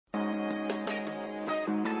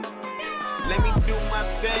Let me do my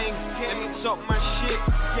thing. Let me talk my shit.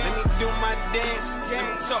 Let me do my dance. Let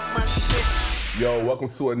me talk my shit. Yo, welcome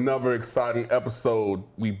to another exciting episode.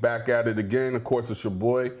 We back at it again. Of course, it's your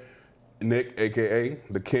boy, Nick,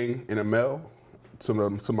 a.k.a. The King NML.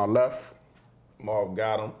 To my left. Marv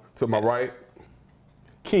got him. To my right.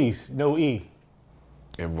 Keys, no E.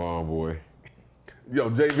 And Von Boy. Yo,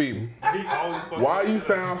 JV, why you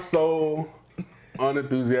sound so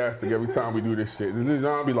unenthusiastic every time we do this shit? And then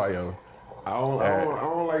John be like, yo. I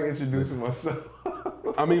don't like introducing myself.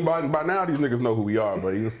 I mean, by now these niggas know who we are, but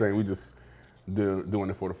you know what I'm saying? We just doing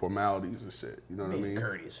it for the formalities and shit. You know what I mean? Being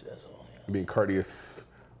courteous, that's all. Yeah. Being courteous.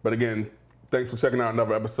 But again, thanks for checking out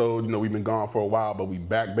another episode. You know, we've been gone for a while, but we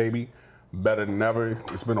back, baby. Better than ever.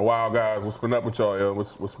 It's been a while, guys. What's been up with y'all, yo?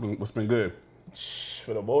 What's been good?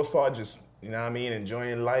 For the most part, just, you know what I mean,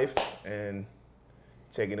 enjoying life and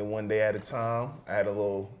taking it one day at a time. I had a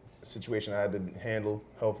little situation I had to handle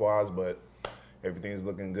health-wise, but everything's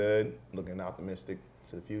looking good, looking optimistic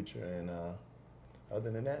to the future. And other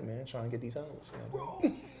than that, man, trying to get these hoes. You know?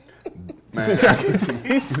 Man, he's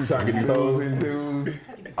trying to get these hoes.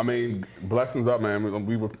 I mean, blessings up, man.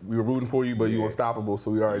 We were rooting for you, but you were unstoppable, so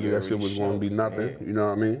we already knew that shit was going to be nothing. You know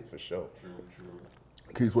what I mean? For sure.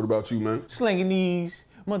 Keith, what about you, man? Slinging these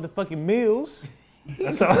motherfucking meals.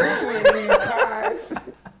 That's all. Slinging these pies.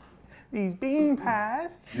 These bean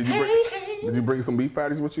pies. Did you bring some beef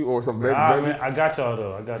patties with you or some veggies? Man, I got y'all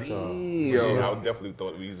though. I got y'all. Yo, Yeah, I definitely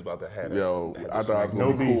thought we was about to have that. Yo, I thought it was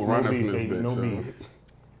No going to be beef, cool no running beef, from this baby, bitch. no so. beef.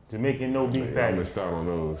 Jamaican no beef I patties. missed out on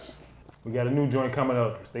those. We got a new joint coming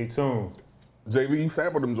up. Stay tuned. JV, you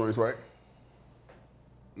sampled them joints, right?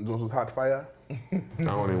 Them joints was hot fire. I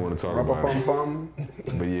don't even want to talk about it. Bum.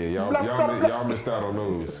 But yeah, y'all missed out on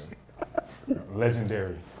those.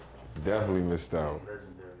 Legendary. Definitely missed out.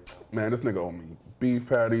 Man, this nigga owe me beef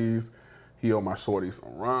patties. He owe my shorty some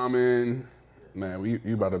ramen. Man,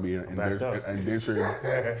 you about to be an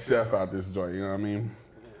indentured chef out this joint, you know what I mean?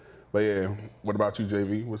 But yeah, what about you,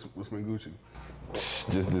 JV? What's been Gucci?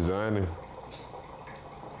 Just designing.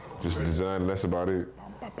 That's about it.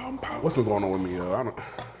 What's been going on with me, yo? I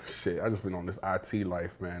just been on this IT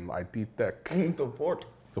life, man. IT tech.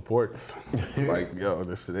 Supports. Like, yo,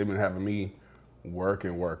 this shit, they been having me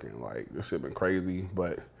working. Like, this shit been crazy.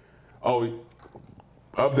 But,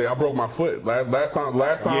 update, I broke my foot. Last time.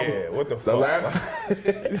 Yeah, what the fuck? The last.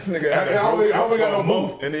 This nigga had I only got no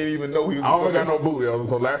boot. and didn't even know he was. I only got no boot, yo.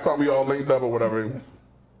 So last time we all linked up or whatever,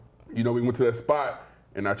 you know, we went to that spot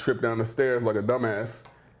and I tripped down the stairs like a dumbass.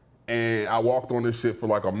 And I walked on this shit for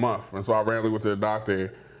like a month. And so I randomly went to the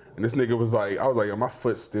doctor. And this nigga was like, I was like, yo, my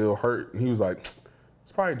foot still hurt. And he was like,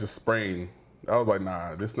 it's probably just sprained. I was like,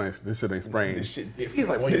 nah, this shit ain't sprained. This shit different. He's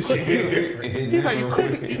like, well, you couldn't. He's like, you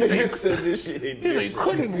couldn't. This shit ain't He's like, you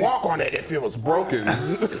couldn't walk on it if it was broken.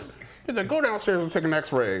 He's like, go downstairs and take an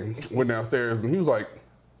x-ray. Went downstairs and he was like,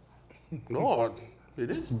 Lord,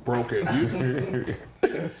 it is broken.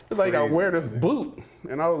 He's like, I wear this boot.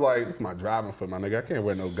 And I was like, this is my driving foot, my nigga. I can't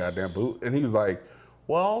wear no goddamn boot. And he was like,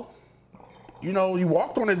 well, you know, you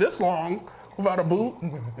walked on it this long without a boot.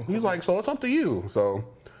 He's like, so it's up to you. So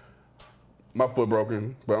my foot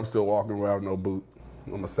broken, but I'm still walking without no boot.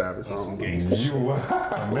 I'm a savage. American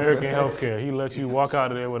healthcare. He let you walk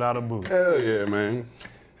out of there without a boot. Hell yeah, man.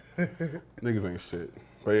 Niggas ain't shit.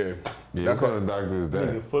 But yeah. Yeah, what kind of doctor is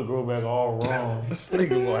that? Your foot grow back all wrong. Nigga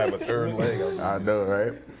gonna have a third leg. I know,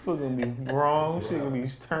 right? Foot gonna be wrong. Shit gonna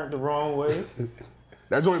be turned the wrong way.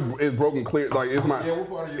 That joint is broken clear. Like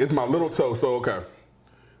it's my little toe. So okay.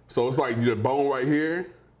 So it's like the bone right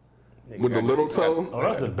here with the little toe. Oh,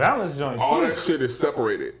 that's the balance joint too. All that shit is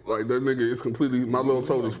separated. Like that nigga is completely. My little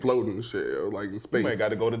toe is floating and shit, yo, like in space. You ain't got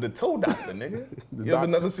to go to the toe doctor, nigga. You ever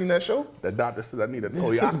never seen that show? The doctor said I need a The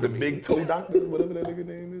toeotomy. big toe doctor, whatever that nigga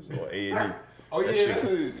name is, or A&E. Oh yeah,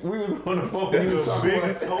 we was on the phone. They was talking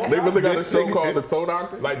about They really got a show called The Toe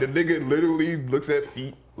Doctor. Like the nigga literally looks at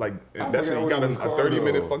feet. Like that's it. He got a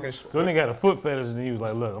 30-minute fucking. So then they got a foot fetish, and he was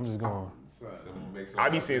like, "Look, I'm just going." I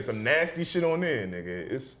be seeing some nasty shit on there, nigga.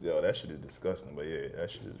 That shit is disgusting. But yeah, that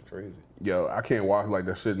shit is crazy. Yo, I can't watch like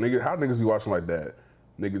that shit. Nigga, how niggas be watching like that?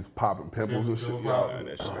 Niggas popping pimples and shit. Yo,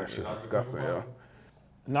 that shit's disgusting, yo.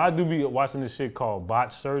 Now I do be watching this shit called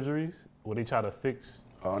botched surgeries, where they try to fix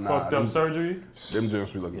fucked up surgeries. Them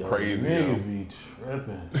joints be looking crazy, yo. Niggas be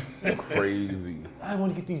tripping. Crazy. I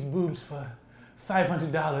want to get these boobs for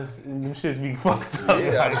 $500, and them shits be fucked up.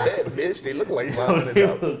 Yeah, that bitch, they look like They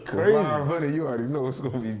 $500. look crazy. 500, you already know it's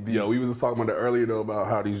gonna be beat. Yo, we was just talking about that earlier though about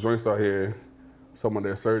how these joints out here, some of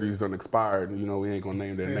their surgeries done expired. You know, we ain't gonna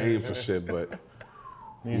name their names and shit, but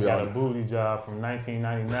He's got a booty job from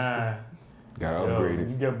 1999, Got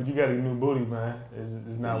upgraded. You got a new booty, man.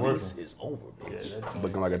 It's not working. It's over, bitch. Yeah,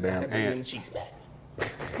 Looking like a damn ant. Cheeks back.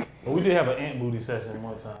 well, we did have an ant booty session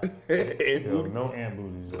one time. Yo, no ant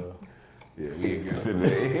booties, yo. Yeah,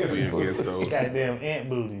 we against those. Goddamn ant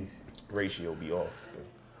booties. Ratio be off.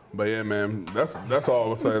 But yeah, man, that's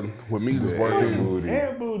all of a sudden with me just working,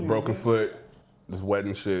 Ant booty. broken foot, just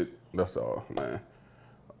wedding shit. That's all, man.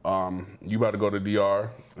 You about to go to DR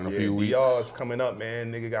in a few weeks. DR's coming up,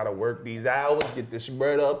 man. Nigga gotta work these hours, get this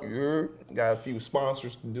bread up. Got a few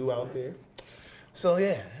sponsors to do out there. So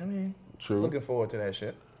yeah, I mean, True. looking forward to that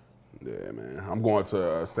shit. Yeah, man. I'm going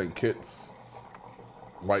to St. Kitts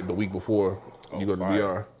right the week before you go to fire.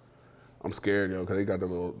 DR. I'm scared, yo, because they got the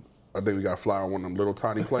little, I think we got to fly on one of them little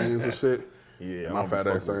tiny planes and shit. Yeah, My I'm fat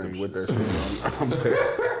gonna ass fuck with ain't them with that shits. shit.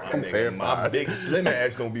 I'm My terrified. big slim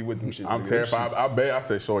ass don't be with them shits. I'm nigga. Them terrified. shits- I bet I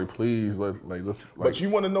said, Shorty, please, let's. But you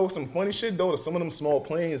want to know some funny shit though? Some of them small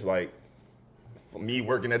planes, like for me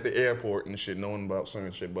working at the airport and shit, knowing about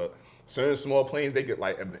certain shit, but certain small planes, they could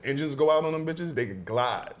like if the engines go out on them bitches, they could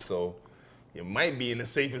glide. So you might be in the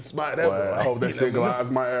safest spot ever. Well, I hope that You shit never know.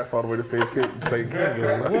 glides my ass all the way to St. Kitts.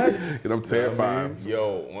 And I'm terrified.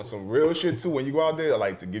 Yo, on some real shit too, when you go out there, I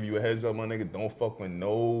like to give you a heads up, my nigga, don't fuck with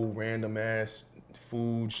no random ass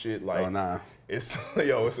food shit. Like, Oh, nah. it's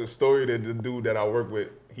a story that the dude that I work with,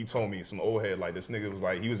 he told me, some old head, like this nigga was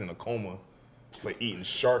like, he was in a coma for eating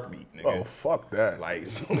shark meat, nigga. Oh, fuck that. Like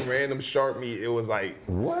some random shark meat. It was like,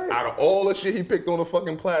 What? out of all the shit he picked on the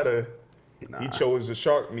fucking platter, he chose the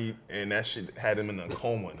shark meat, and that shit had him in a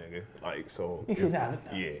coma, nigga. Like, so, He said, nah,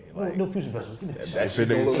 yeah, no, like, no fusion vegetables. Give me that shit. that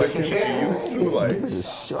shit it don't ain't look like the shit you used to, like.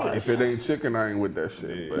 Shark. If it ain't chicken, I ain't with that shit.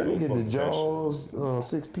 Yeah. But. Get fuck the with that Jaws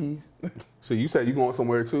 6 piece. So you said you going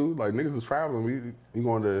somewhere too? Like niggas is traveling. You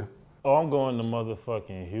going to? Oh, I'm going to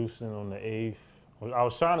motherfucking Houston on the 8th. I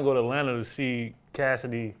was trying to go to Atlanta to see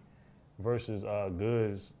Cassidy versus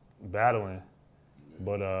Goods battling,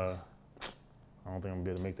 but I don't think I'm gonna be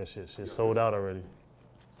able to make that shit. Shit sold out already.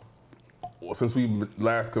 Well, since we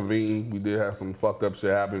last convened, we did have some fucked up shit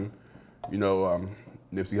happen. You know,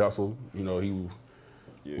 Nipsey Hussle. You know, he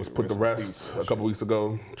was put to rest a couple weeks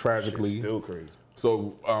ago, tragically. Still crazy.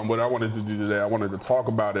 So what I wanted to do today, I wanted to talk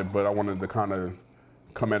about it, but I wanted to kind of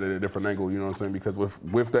come at it at a different angle. You know what I'm saying? Because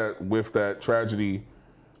with that tragedy,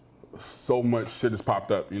 so much shit has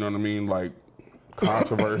popped up. You know what I mean? Like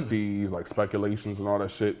controversies, like speculations, and all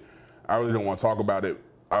that shit. I really don't want to talk about it.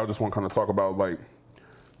 I just want to kind of talk about like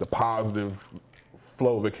the positive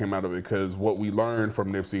flow that came out of it. Because what we learned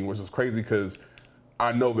from Nipsey, which is crazy, because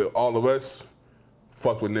I know that all of us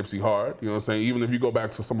fucked with Nipsey hard. You know what I'm saying? Even if you go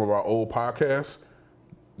back to some of our old podcasts,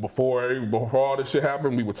 before all this shit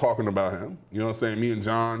happened, we were talking about him. You know what I'm saying? Me and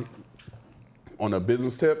John, on a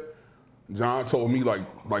business tip, John told me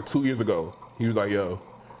like 2 years ago, he was like, yo,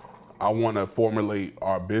 I want to formulate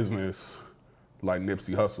our business like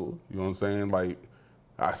Nipsey Hussle. You know what I'm saying? Like,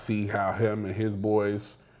 I see how him and his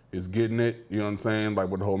boys is getting it. You know what I'm saying? Like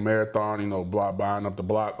with the whole marathon, you know, buying up the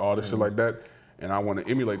block, all this shit like that. And I want to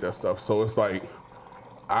emulate that stuff. So it's like,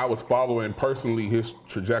 I was following personally his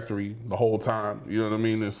trajectory the whole time. You know what I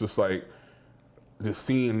mean? It's just like, just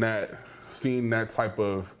seeing that type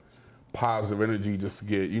of positive energy just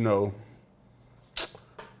get, you know,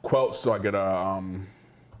 quelched like at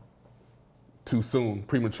too soon,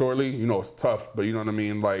 prematurely. You know, it's tough, but you know what I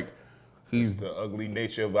mean? Like, he's The ugly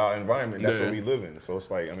nature of our environment. That's Yeah. what we live in. So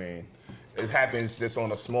it's like, I mean, it happens just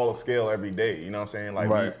on a smaller scale every day. You know what I'm saying? Like,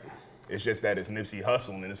 Right. it's just that it's Nipsey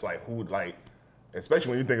Hussle, and it's like, who would like, especially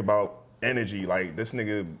when you think about energy, like this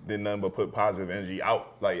nigga did nothing but put positive energy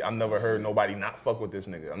out. Like, I've never heard nobody not fuck with this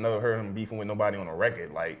nigga. I've never heard him beefing with nobody on a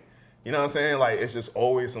record. Like, you know what I'm saying? Like, it's just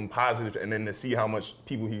always some positive, and then to see how much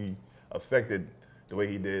people he affected the way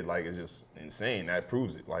he did, like, it's just insane. That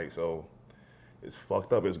proves it. Like, so it's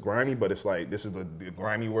fucked up. It's grimy, but it's like, this is the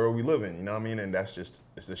grimy world we live in, you know what I mean? And that's just,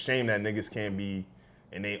 it's a shame that niggas can't be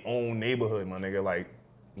in their own neighborhood, my nigga, like,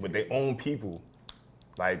 with their own people.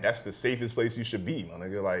 Like, that's the safest place you should be, my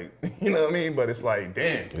nigga. Like, you know what I mean? But it's like,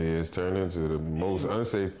 damn. Yeah, it's turned into the most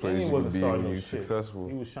unsafe place He you could wasn't be starting when no you're shit. successful.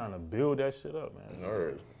 He was trying to build that shit up, man.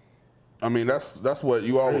 Nerd. I mean, that's what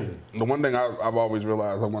you always. Crazy. The one thing I've always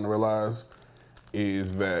realized, I want to realize,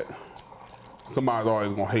 is that somebody's always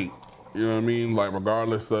gonna hate. You know what I mean? Like,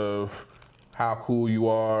 regardless of how cool you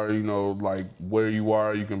are, you know, like where you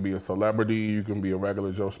are, you can be a celebrity, you can be a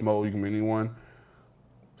regular Joe Schmo, you can be anyone.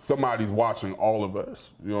 Somebody's watching all of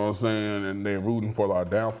us. You know what I'm saying? And they're rooting for our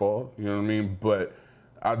downfall. You know what I mean? But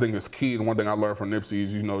I think it's key. And one thing I learned from Nipsey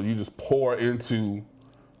is, you know, you just pour into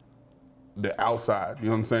the outside. You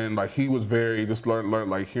know what I'm saying? Like, he was very, just learn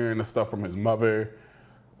like hearing the stuff from his mother,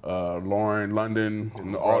 Lauren London,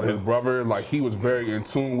 and all his brother. Like he was very in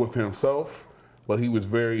tune with himself, but he was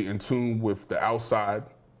very in tune with the outside.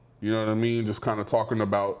 You know what I mean? Just kind of talking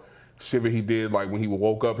about shit that he did, like when he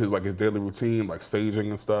woke up, his daily routine, like saging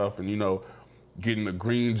and stuff, and getting the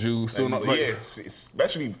green juice. And,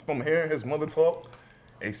 especially from hearing his mother talk,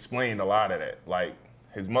 explained a lot of that. Like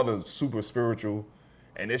his mother's super spiritual,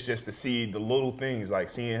 and it's just to see the little things, like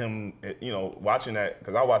seeing him, watching that,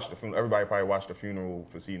 because I watched the funeral. Everybody probably watched the funeral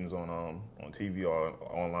proceedings on TV or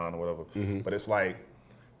online or whatever. Mm-hmm. But it's like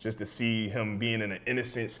just to see him being in an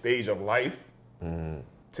innocent stage of life. Mm-hmm.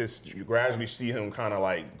 To gradually see him kind of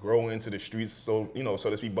like grow into the streets, so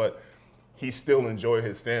to speak, but he still enjoyed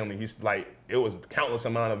his family. He's like, it was countless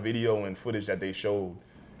amount of video and footage that they showed.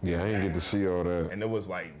 Yeah, I didn't get to see all that. And it was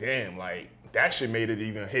like, damn, like that shit made it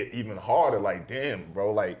hit even harder. Like, damn,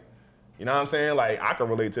 bro, like, you know what I'm saying? Like, I can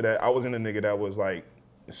relate to that. I was in a nigga that was like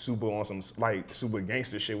super on some like super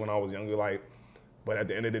gangster shit when I was younger, like, but at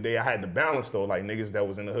the end of the day, I had to balance though. Like niggas that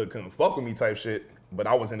was in the hood couldn't fuck with me type shit. But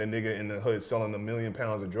I wasn't a nigga in the hood selling 1 million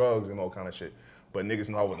pounds of drugs and all kind of shit. But niggas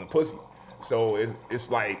know I wasn't pussy. So it's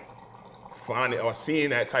like finding or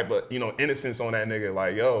seeing that type of innocence on that nigga.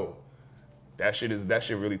 Like, yo, that shit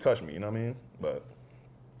really touched me. You know what I mean? But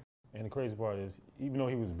and the crazy part is, even though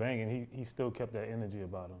he was banging, he still kept that energy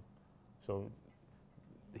about him. So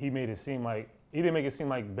he made it seem like he didn't make it seem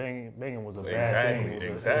like banging was a bad thing.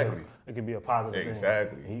 Exactly. It could be a positive thing.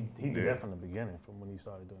 Exactly. He did that from the beginning, from when he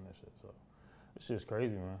started doing that shit. So. It's just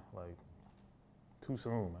crazy, man. Like, too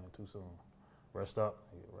soon, man. Too soon. Rest up.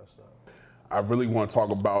 Rest up. I really want to talk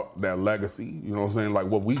about that legacy. You know what I'm saying? Like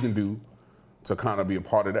what we can do to kind of be a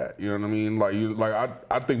part of that. You know what I mean?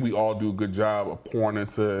 I think we all do a good job of pouring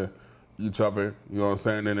into each other. You know what I'm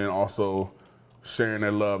saying? And then also sharing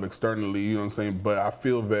that love externally. You know what I'm saying? But I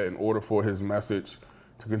feel that in order for his message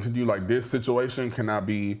to continue, like this situation cannot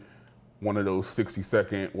be one of those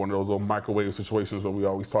 60-second, one of those little microwave situations that we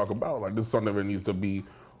always talk about. Like this is something that needs to be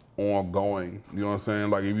ongoing. You know what I'm saying?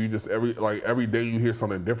 Like if you just every day you hear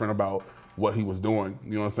something different about what he was doing.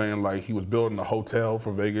 You know what I'm saying? Like he was building a hotel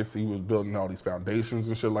for Vegas. He was building all these foundations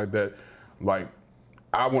and shit like that. Like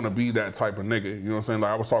I want to be that type of nigga. You know what I'm saying?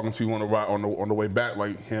 Like I was talking to you on the ride on the way back,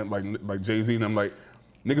 like him, like Jay-Z and them. Like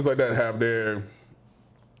niggas like that have their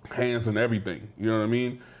hands in everything. You know what I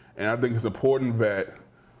mean? And I think it's important that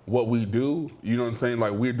what we do, you know what I'm saying?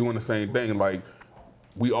 Like we're doing the same thing. Like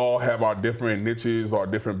we all have our different niches or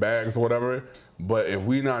different bags or whatever. But if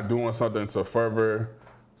we're not doing something to further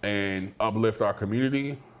and uplift our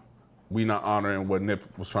community, we not honoring what Nip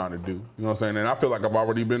was trying to do. You know what I'm saying? And I feel like I've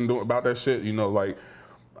already been doing about that shit. Like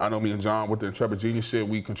I know me and John with the Intrepid Genius shit,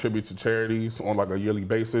 we contribute to charities on like a yearly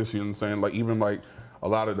basis. You know what I'm saying? Like even like a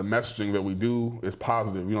lot of the messaging that we do is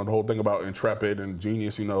positive. The whole thing about Intrepid and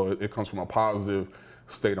Genius, it comes from a positive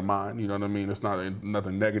state of mind. You know what I mean? It's not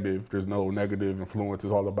nothing negative. There's no negative influence.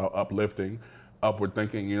 It's all about uplifting, upward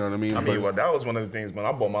thinking. You know what I mean? Well, that was one of the things when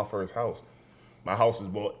I bought my first house. My house was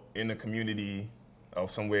bought in the community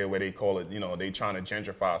of somewhere where they call it, they trying to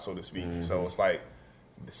gentrify, so to speak. Mm-hmm. So it's like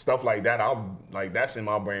stuff like that. That's in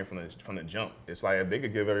my brain from the jump. It's like if they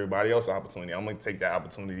could give everybody else an opportunity, I'm gonna take that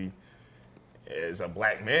opportunity as a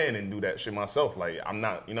black man and do that shit myself. Like I'm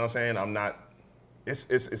not, you know what I'm saying? I'm not.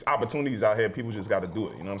 It's opportunities out here. People just got to do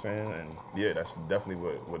it. You know what I'm saying? And yeah, that's definitely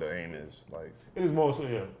what the aim is. Like it is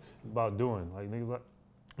mostly about doing. Like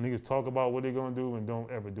niggas talk about what they're gonna do and don't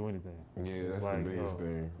ever do anything. Yeah, that's the biggest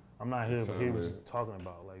thing. I'm not here to hear what you're talking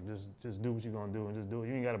about. Like just do what you're gonna do and just do it.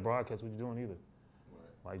 You ain't got to broadcast what you're doing either.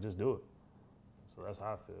 Right. Like just do it. So that's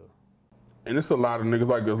how I feel. And it's a lot of niggas,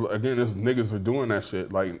 like, again, there's niggas for doing that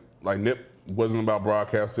shit. Like Nip wasn't about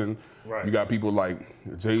broadcasting. Right. You got people like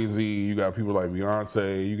Jay-Z, you got people like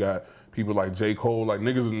Beyonce, you got people like J. Cole, like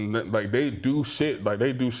niggas, like they do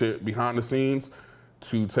shit behind the scenes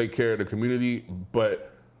to take care of the community,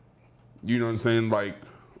 but you know what I'm saying? Like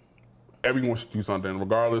everyone should do something,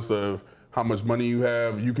 regardless of how much money you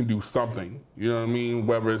have, you can do something. You know what I mean?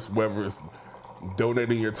 Whether it's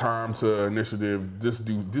donating your time to an initiative, just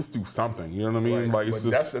do something. You know what I mean? Right. Like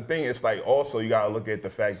that's the thing. It's like also you gotta look at the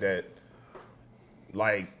fact that,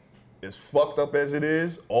 like, as fucked up as it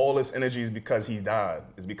is, all this energy is because he died.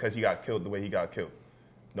 It's because he got killed the way he got killed.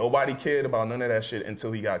 Nobody cared about none of that shit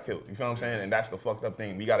until he got killed. You feel what I'm saying? And that's the fucked up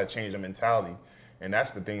thing. We gotta change the mentality. And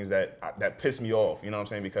that's the things that piss me off. You know what I'm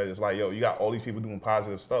saying? Because it's like, yo, you got all these people doing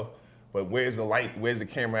positive stuff, but where's the light? Where's the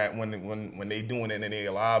camera at when they doing it and they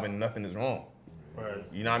alive and nothing is wrong? Right.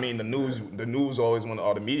 You know what I mean? The news always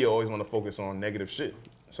or the media always want to focus on negative shit.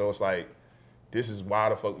 So it's like, this is why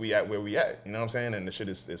the fuck we at where we at. You know what I'm saying? And the shit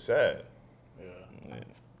is sad. Yeah.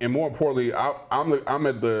 And more importantly, I'm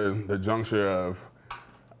at the juncture of,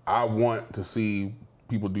 I want to see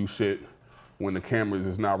people do shit when the cameras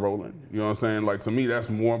is not rolling. You know what I'm saying? Like, to me, that's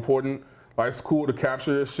more important. Like, it's cool to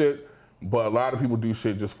capture this shit, but a lot of people do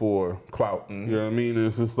shit just for clout. You know what I mean?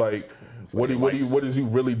 It's just like, what is you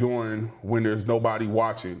really doing when there's nobody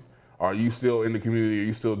watching? Are you still in the community? Are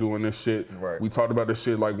you still doing this shit? Right. We talked about this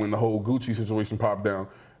shit like when the whole Gucci situation popped down.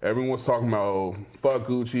 Everyone was talking about, oh, fuck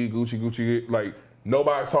Gucci. Like,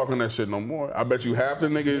 nobody's talking that shit no more. I bet you half the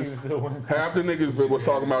niggas that was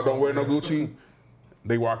talking about don't wear no Gucci,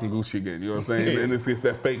 they rocking Gucci again. You know what I'm saying? And it's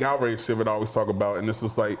that fake outrage shit that I always talk about. And it's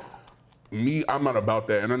just like, me, I'm not about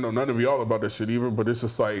that. And I know none of y'all about that shit either, but it's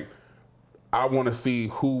just like, I want to see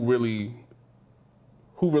who really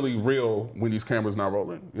real when these cameras not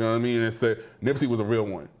rolling. You know what I mean? It said Nipsey was a real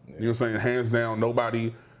one. You know what I'm saying? Hands down,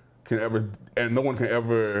 nobody can ever, and no one can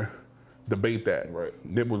ever debate that. Right.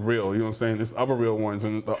 Nip was real. You know what I'm saying? There's other real ones.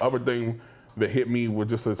 And the other thing that hit me with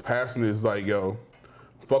just his passion is like, yo,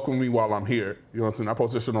 fuck with me while I'm here. You know what I'm saying? I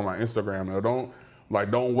post this shit on my Instagram.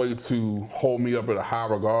 Don't wait to hold me up at a high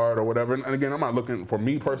regard or whatever. And again, I'm not looking, for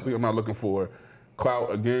me personally, I'm not looking for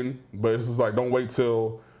clout again, but it's just like, don't wait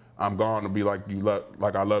till I'm gone to be like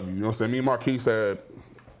like I love you. You know what I'm saying? Me and Marquise had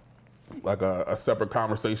like a separate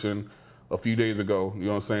conversation a few days ago. You know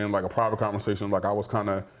what I'm saying? Like a private conversation. Like I was kind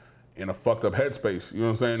of in a fucked up headspace. You know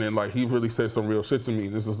what I'm saying? And like he really said some real shit to me.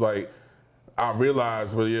 This is like, I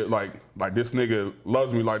realized, but like this nigga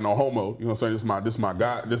loves me like no homo. You know what I'm saying? This my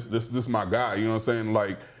guy. This is my guy. You know what I'm saying?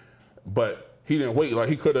 Like, but he didn't wait. Like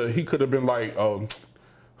he could have been like, oh,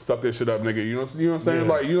 suck this shit up, nigga. You know what I'm saying?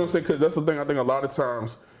 Yeah. Like, you know what I'm saying? Because that's the thing. I think a lot of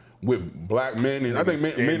times with black men, and I think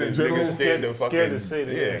men in general, scared to say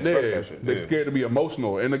that. they're scared to be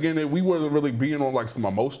emotional. And again, we wasn't really being on like some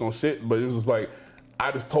emotional shit, but it was just like,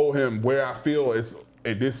 I just told him where I feel is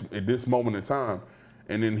at this moment in time.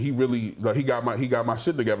 And then he really, like, he got my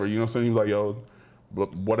shit together. You know what I'm saying? He was like, yo,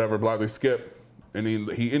 whatever, blah, they skip. And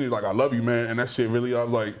he ended like, I love you, man. And that shit really, I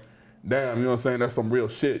was like, damn, you know what I'm saying? That's some real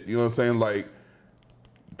shit. You know what I'm saying? Like,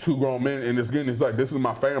 two grown men, and it's like, this is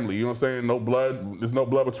my family. You know what I'm saying? No blood, there's no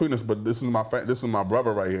blood between us, but this is my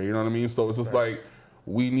brother right here. You know what I mean? So it's just like,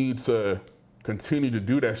 we need to continue to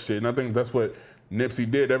do that shit. And I think that's what Nipsey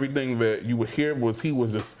did. Everything that you would hear was he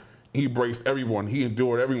embraced everyone. He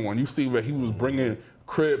endured everyone. You see that he was bringing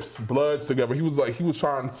Crips, Bloods together. He was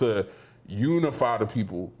trying to unify the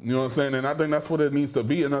people. You know what I'm saying? And I think that's what it needs to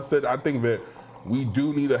be. And I think that we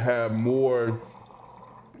do need to have more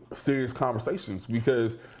serious conversations,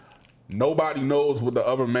 because nobody knows what the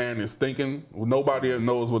other man is thinking. Nobody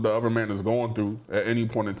knows what the other man is going through at any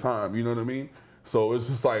point in time. You know what I mean? So it's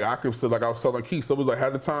just like, I could say, like I was telling Keith, so it was like,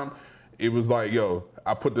 at the time, it was like, yo,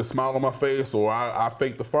 I put the smile on my face, or I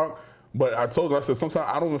fake the funk. But I told him, I said, sometimes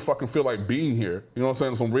I don't even fucking feel like being here. You know what I'm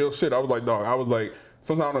saying? Some real shit. I was like, dog,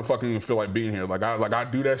 sometimes I don't fucking even feel like being here. Like I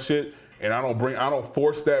do that shit, and I don't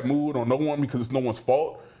force that mood on no one, because it's no one's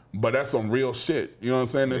fault. But that's some real shit. You know what I'm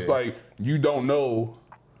saying? Yeah. It's like, you don't know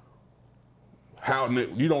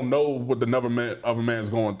what the other man's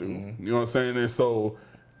going through. Mm-hmm. You know what I'm saying? And so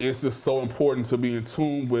it's just so important to be in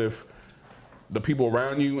tune with the people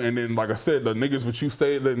around you. And then, like I said, the niggas that you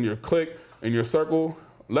say in your clique, in your circle,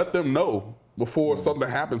 let them know before something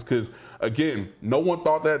happens. Because again, no one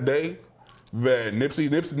thought that day that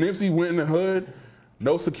Nipsey went in the hood,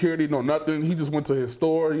 no security, no nothing. He just went to his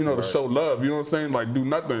store, to show love. You know what I'm saying? Like, do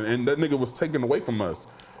nothing. And that nigga was taken away from us.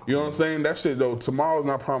 You know what I'm saying? That shit, though, tomorrow's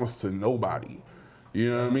not promised to nobody. You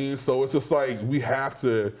know what I mean? So it's just like, we have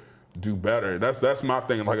to do better. That's my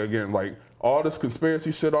thing. Like, again, like, all this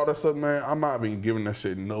conspiracy shit, all that stuff, man, I'm not even giving that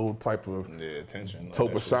shit no type of attention.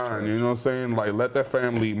 Type of shine. You know what I'm saying? Like, let that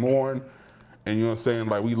family mourn. And you know what I'm saying?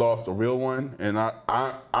 Like, we lost a real one. And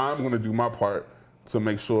I'm going to do my part to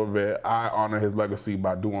make sure that I honor his legacy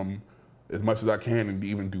by doing as much as I can and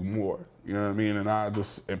even do more. You know what I mean? And I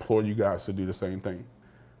just implore you guys to do the same thing.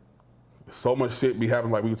 So much shit be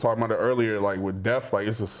happening, like we were talking about it earlier, like with death, like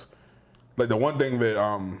it's just, like the one thing that,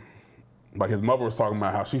 like his mother was talking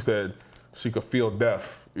about, how she said she could feel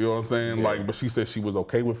death, you know what I'm saying? Yeah. Like, but she said she was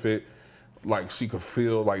okay with it. Like she could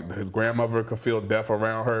feel, like his grandmother could feel death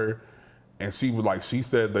around her. And she would, like, she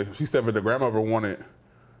said that the grandmother wanted,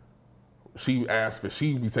 she asked that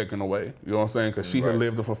she be taken away, you know what I'm saying? Because she had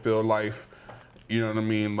lived a fulfilled life, you know what I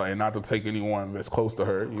mean? Like, not to take anyone that's close to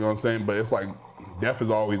her, you know what I'm saying? But it's like, death is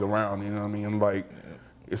always around, you know what I mean? Like,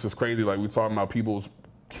 it's just crazy. Like, we talking about people's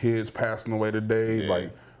kids passing away today,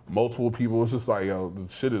 like, multiple people. It's just like, yo, the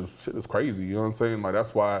shit is crazy, you know what I'm saying? Like,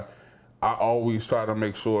 that's why I always try to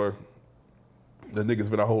make sure the niggas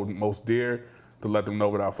that I hold most dear, to let them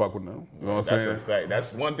know that I fuck with them. You know what I'm saying? That's a fact.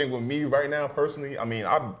 That's one thing with me right now, personally. I mean,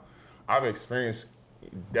 I've experienced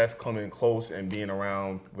death coming close and being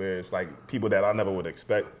around where it's like people that I never would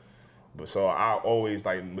expect. But so I always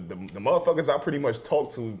like the motherfuckers I pretty much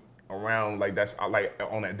talk to around like that's like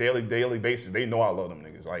on a daily basis. They know I love them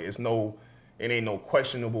niggas. Like it ain't no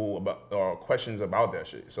questionable about questions about that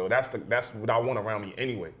shit. So that's what I want around me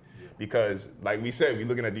anyway. Because like we said, we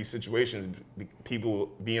looking at these situations,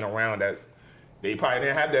 people being around they probably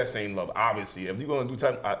didn't have that same love. Obviously, if you're gonna do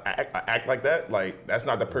act like that, like that's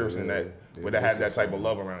not the person that would have had that type of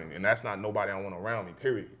love around you, and that's not nobody I want around me.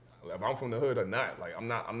 Period. If I'm from the hood or not, like I'm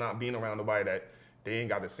not being around nobody that they ain't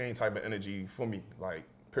got the same type of energy for me. Like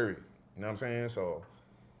period. You know what I'm saying? So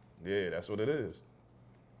yeah, that's what it is.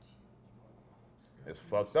 It's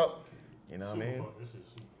fucked up. You know what I mean?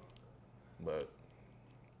 But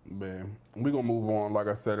man, we gonna move on. Like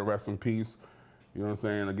I said, rest in peace. You know what I'm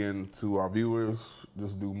saying? Again, to our viewers,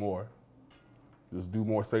 just do more. Just do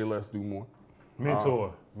more, say less, do more.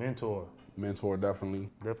 Mentor, definitely.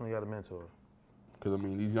 Definitely got a mentor. Because, I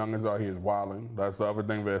mean, these youngins out here is wilding. That's the other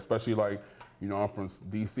thing, especially, like, you know, I'm from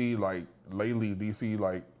D.C., like, lately, D.C.,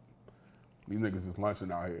 like, these niggas is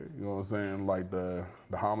lunching out here. You know what I'm saying? Like, the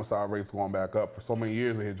homicide rate's going back up. For so many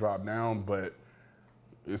years, it had dropped down, but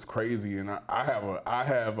it's crazy. And I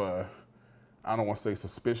have a I don't want to say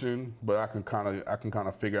suspicion, but I can kind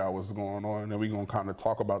of figure out what's going on, and then we're gonna kind of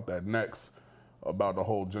talk about that next, about the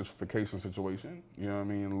whole gentrification situation. You know what I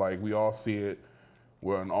mean? Like we all see it.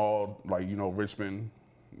 We're in all, like, you know, Richmond.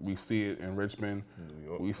 We see it in Richmond. New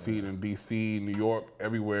York, we see it in D.C., New York,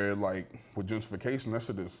 everywhere. Like with gentrification, that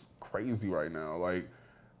shit is crazy right now. Like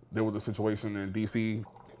there was a situation in D.C.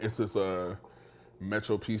 It's this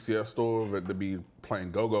Metro PCS store that they be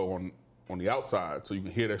playing go-go on the outside, so you can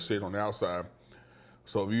hear that shit on the outside.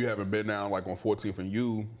 So if you haven't been down like on 14th and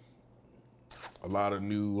U, a lot of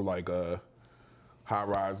new like high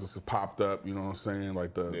rises have popped up. You know what I'm saying?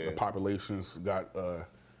 Like the populations got a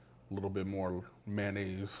little bit more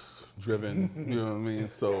mayonnaise driven. You know what I mean?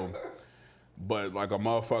 So, but like a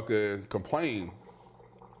motherfucker complained,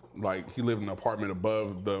 like he lived in an apartment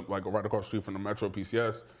above like right across the street from the Metro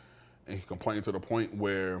PCS, and he complained to the point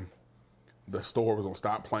where the store was gonna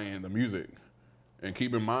stop playing the music. And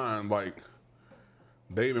keep in mind, like,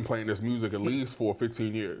 they've been playing this music at least for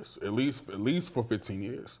 15 years. At least for 15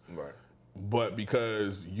 years. Right. But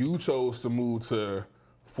because you chose to move to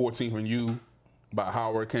 14th and U by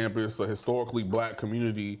Howard campus, a historically black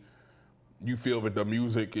community, you feel that the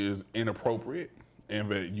music is inappropriate and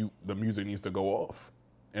that the music needs to go off.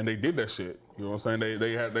 And they did that shit. You know what I'm saying?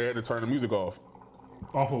 They had to turn the music off.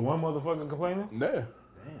 Off of one motherfucker complaining? Yeah.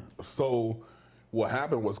 Damn. So what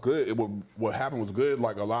happened was good. What happened was good.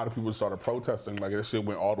 Like a lot of people started protesting. Like that shit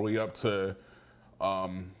went all the way up to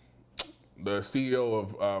the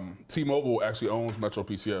CEO of T-Mobile actually owns Metro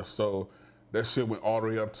PCS. So that shit went all the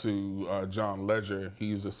way up to John Ledger.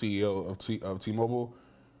 He's the CEO of T-Mobile.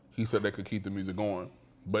 He said they could keep the music going,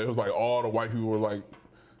 but it was like all the white people were like,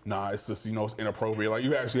 "Nah, it's just, you know, it's inappropriate." Like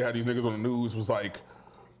you actually had these niggas on the news was like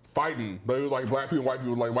fighting. But it was like black people, white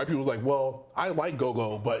people. Like white people was like, "Well, I like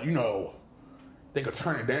go-go, but you know, they could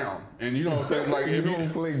turn it down." And you know what I'm saying? Like if you don't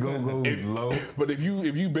play go-go low. But if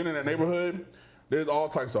you've been in that neighborhood, there's all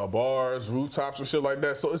types of bars, rooftops, and shit like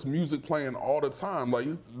that. So it's music playing all the time. Like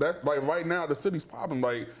that. Like right now, the city's popping.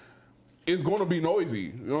 Like it's gonna be noisy.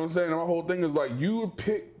 You know what I'm saying? And my whole thing is like you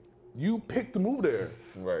picked to move there.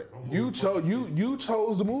 Right. You chose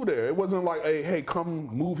to move there. It wasn't like, hey, come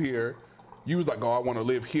move here. You was like, oh, I want to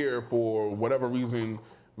live here for whatever reason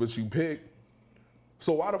that you picked.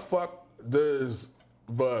 So why the fuck does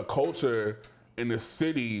the culture in the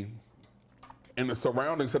city and the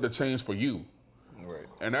surroundings have to change for you? Right.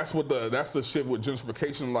 And that's the shit with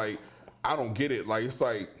gentrification. Like, I don't get it. Like, it's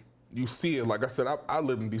like you see it. Like I said, I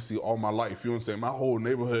lived in DC all my life. You know what I'm saying? My whole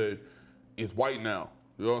neighborhood is white now.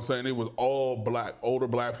 You know what I'm saying? It was all black, older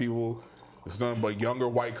black people. It's nothing but younger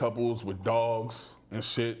white couples with dogs and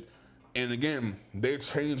shit. And again, they're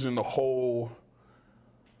changing the whole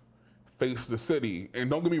face of the city. And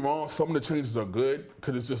don't get me wrong, some of the changes are good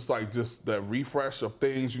because it's just the refresh of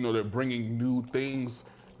things. You know, they're bringing new things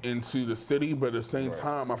into the city, but at the same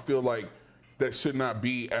time, I feel like that should not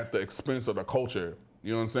be at the expense of the culture.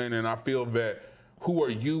 You know what I'm saying? And I feel that who are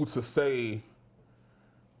you to say,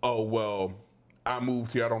 oh, well, I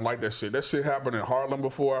moved here, I don't like that shit. That shit happened in Harlem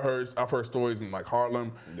before. I've heard stories in like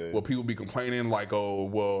Harlem where people be complaining like, oh,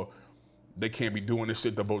 well, they can't be doing this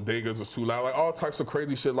shit. The bodegas are too loud. Like all types of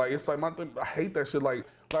crazy shit. Like it's like my thing, I hate that shit. Like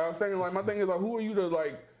I was saying, like my thing is like, who are you to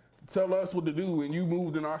like tell us what to do when you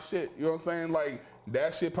moved in our shit? You know what I'm saying? Like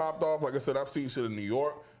that shit popped off. Like I said, I've seen shit in New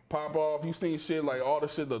York pop off. You've seen shit like all the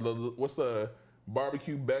shit. What's the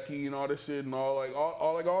barbecue Becky and all this shit and all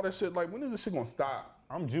that shit. Like, when is this shit gonna stop?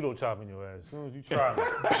 I'm judo chopping your ass as soon as you try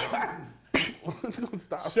it. When is it gonna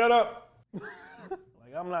stop? Shut up.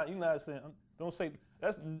 Like, I'm not, you're not saying, don't say,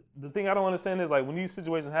 that's the thing I don't understand is like when these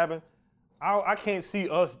situations happen, I can't see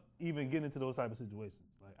us even getting into those type of situations.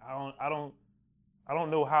 Like, I don't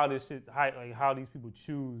know how this shit, how these people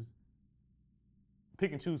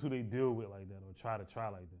pick and choose who they deal with like that or try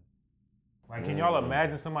like that. Like, can y'all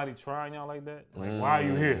imagine somebody trying y'all like that? Like, why are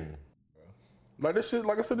you here? Like this shit,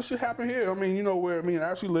 like I said, this shit happen here. I mean, you know where I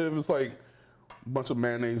actually live, it's like a bunch of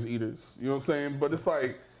mayonnaise eaters. You know what I'm saying? But it's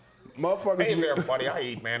like, motherfuckers. Hey there, buddy. I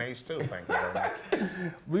eat mayonnaise too. Thank you very much.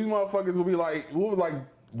 These motherfuckers will be like,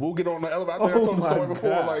 we'll get on the elevator. I think I told the story before.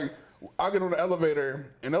 God. Like, I'll get on the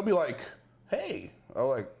elevator and they'll be like, hey. I'm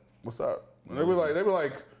like, what's up? And they be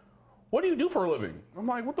like, what do you do for a living? I'm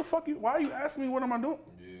like, what the fuck? Why are you asking me what am I doing?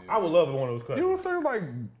 I would love one of those You know questions. what I'm saying?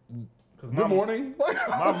 Like, My good morning.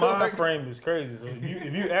 My mind frame is crazy. So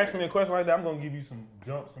if you ask me a question like that, I'm gonna give you some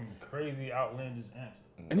crazy outlandish answer.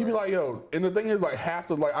 And you be like, yo, and the thing is, like,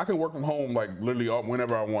 I can work from home, like, literally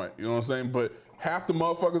whenever I want. You know what I'm saying? But half the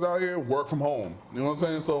motherfuckers out here work from home. You know what I'm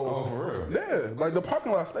saying? So, for real? Yeah, like, the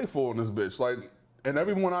parking lot stay full in this bitch. Like, and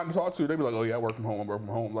everyone I talk to, they be like, oh, yeah, I work from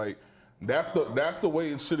home. Like, that's the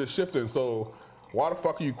way shit is shifting. So, why the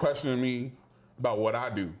fuck are you questioning me about what I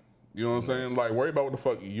do? You know what I'm saying? Like, worry about what the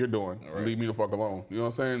fuck you're doing and leave me the fuck alone. You know what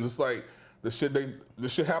I'm saying? Just like, the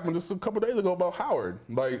shit happened just a couple days ago about Howard.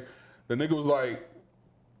 Like, the nigga was like,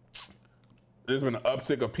 there's been an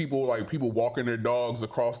uptick of people walking their dogs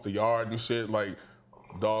across the yard and shit, like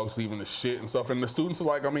dogs leaving the shit and stuff. And the students are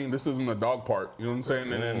like, I mean, this isn't a dog park. You know what I'm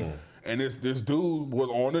saying? And this dude was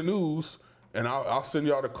on the news, and I'll send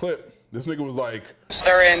y'all the clip. This nigga was like,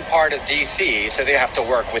 they're in part of D.C., so they have to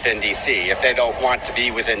work within D.C. If they don't want to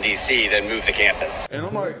be within D.C., then move the campus. and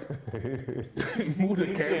I'm like, move the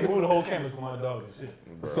campus. Move the whole campus for my dog and shit.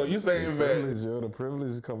 So you saying that Privilege, yo, the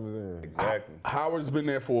privilege comes in. Exactly. Howard's been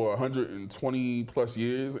there for 120 plus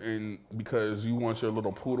years, and because you want your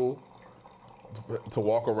little poodle to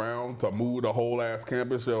walk around, to move the whole ass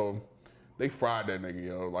campus, yo, they fried that nigga,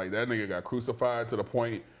 yo. Like, that nigga got crucified to the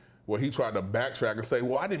point where he tried to backtrack and say,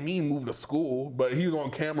 well, I didn't mean move the school, but he was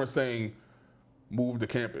on camera saying, move the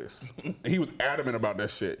campus. And he was adamant about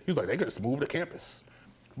that shit. He was like, they could just move the campus.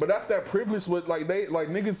 But that's that privilege with, like,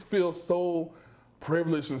 niggas feel so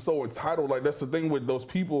privileged and so entitled. Like, that's the thing with those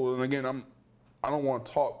people. And again, I don't want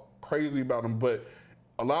to talk crazy about them, but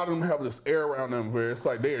a lot of them have this air around them where it's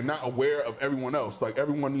like they are not aware of everyone else. Like,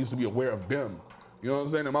 everyone needs to be aware of them. You know what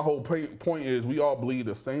I'm saying? And my whole point is we all bleed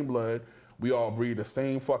the same blood. We all breathe the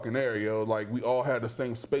same fucking air, yo. Like, we all have the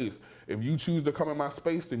same space. If you choose to come in my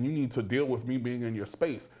space, then you need to deal with me being in your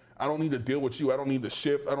space. I don't need to deal with you. I don't need to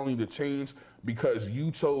shift. I don't need to change because you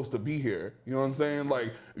chose to be here. You know what I'm saying?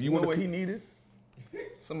 Like, if You know what he needed?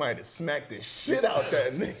 Somebody to smack the shit out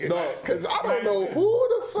that nigga. Because I don't know who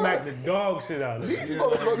the fuck. Smack the dog shit out of it. These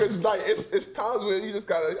motherfuckers, like, it's times where you just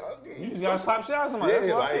gotta. You just gotta slap shit out of somebody. Yeah,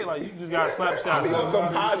 That's what I like- say. Like, you just gotta slap shit out I of mean, somebody.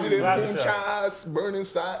 some positive Slap the boom shit out. chives, burning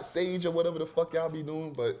sage or whatever the fuck y'all be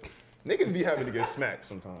doing, but niggas be having to get smacked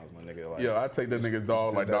sometimes, my nigga. Like, Yo, I take that nigga's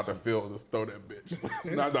dog like that Dr. Phil, just throw that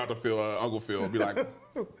bitch. Not Dr. Phil, Uncle Phil. Be like,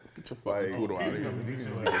 get your fucking poodle out of here.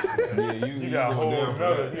 Yeah, You got a whole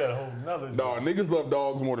nother. No, niggas love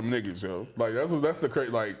dogs more than niggas, yo. Like, that's the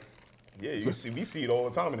crazy, like, yeah, we see it all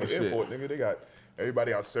the time in the Shit. airport, nigga. They got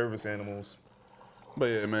everybody out service animals. but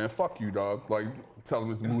yeah, man, fuck you, dog. Like, tell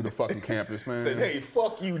them to move the fucking campus, man. Said, hey,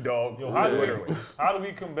 fuck you, dog. Yo, Literally. how do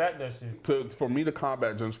we combat that shit? For me to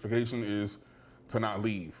combat gentrification is to not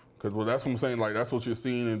leave. Because that's what I'm saying, like, that's what you're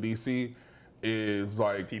seeing in D.C. is,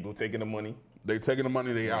 like, People taking the money. they taking the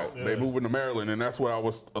money, they out. They moving to Maryland, and that's what I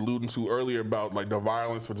was alluding to earlier about, like, the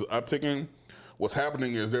violence which is upticking. What's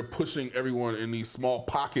happening is they're pushing everyone in these small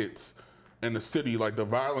pockets in the city. Like, the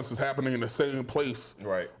violence is happening in the same place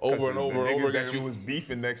Right. over and over and over That you again. was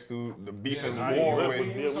beefing next to, the beefing Nah, you war live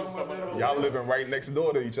with. with- Y'all living right next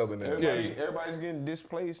door to each other now. Everybody's getting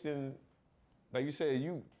displaced, and like you said,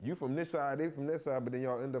 you from this side, they from that side, but then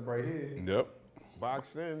y'all end up right here, Yep.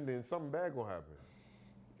 boxed in. Then something bad gonna happen.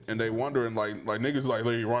 And they wondering, like niggas like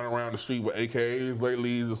literally running around the street with AKs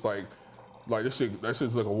lately. Just like that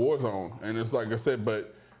shit's like a war zone. And it's like I said,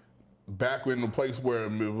 but back in the place where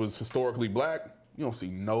it was historically black, you don't see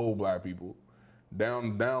no black people.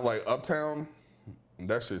 Down like uptown,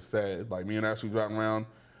 that shit's sad. Like, me and Ashley driving around,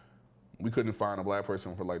 we couldn't find a black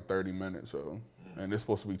person for like 30 minutes. So, and it's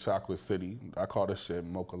supposed to be Chocolate City. I call this shit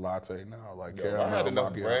mocha latte now. Like, Yo, if I had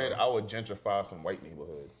enough bread, I would gentrify some white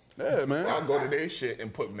neighborhood. Yeah, man. I'll go to their shit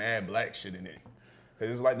and put mad black shit in it. Cause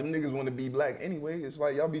it's like them niggas want to be black anyway. It's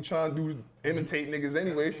like y'all be trying to imitate niggas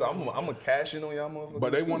anyway. So I'm a cash in on y'all motherfuckers.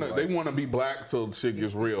 But they too, want to like. they want to be black so shit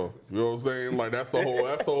gets real. You know what I'm saying? Like that's the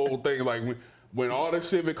whole thing. Like when all that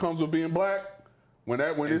shit that comes with being black, when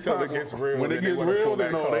it's Until time, it gets real, when then it they gets wanna real, pull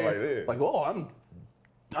then that no, card they like this. like, oh,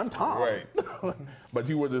 I'm Tom. Right. But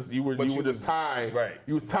you were just Ty. Right.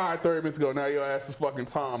 You was Ty 30 minutes ago. Now your ass is fucking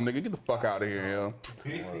Tom, nigga. Get the fuck out of here,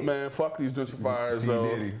 yo. Man, fuck these gentrifiers,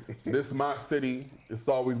 though. This is my city. It's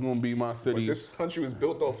always gonna be my But city. this country was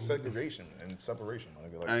built off segregation and separation.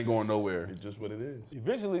 Like, I ain't going nowhere. it's just what it is.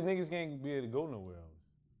 Eventually, niggas can't be able to go nowhere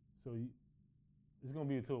else. So it's gonna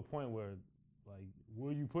be to a point where, like,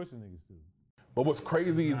 where you pushing niggas to? But what's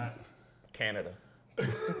crazy is. Canada.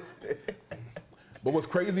 But what's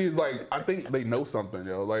crazy is like I think they know something,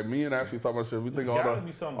 yo. Like me and Ashley talking about shit. We think gotta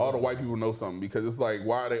be something. all the white people know something because it's like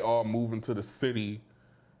why are they all moving to the city?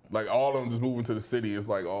 Like all of them just moving to the city. It's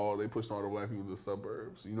like they pushed all the black people to the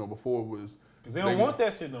suburbs. You know, before it was Because they don't want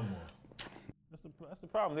that shit no more. That's the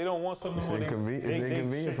problem. They don't want something It's more. it's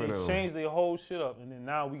inconvenient for They them. changed their whole shit up, and then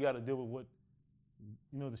now we got to deal with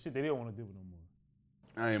what, the shit they don't want to deal with no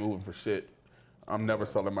more. I ain't moving for shit. I'm never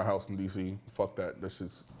selling my house in DC. Fuck that. That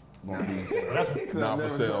shit's gonna be not for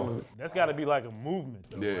sale. That's got to be like a movement.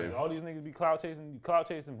 Though. Yeah. Like, all these niggas be clout chasing,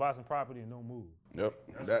 buy some property and don't move. Yep.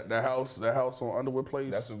 That house on Underwood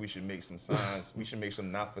Place. That's what we should make some signs. We should make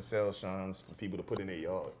some not for sale signs for people to put in their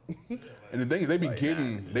yard. And the thing is, they be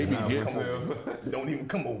getting. Don't even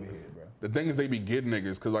come over here, bro. The thing is, they be getting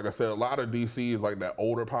niggas because, like I said, a lot of DC is like that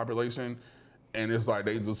older population, and it's like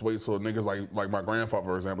they just wait till niggas like my grandfather,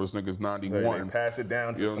 for example. This nigga's 91. They pass it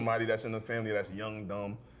down to Yeah. somebody that's in the family that's young,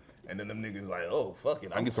 dumb, and then them niggas like, oh fuck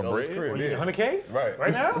it, I can get some sell this bread. crib. What, you Yeah. get 100K? Right.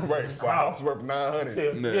 Right now? Right. So our house worth 900.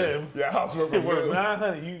 Shit, Yeah. yeah. Yeah, house worth Shit worth $1 million.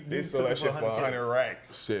 900. They You sell that shit for 100K. 100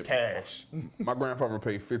 racks. Shit. Cash. My grandfather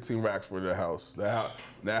paid 15 racks for that house.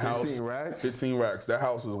 That house. 15 racks? 15 racks. That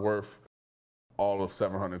house is worth all of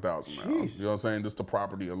 $700,000 now. You know what I'm saying? Just the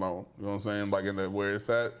property alone. You know what I'm saying? Like in the where it's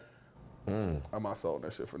at. I'm not selling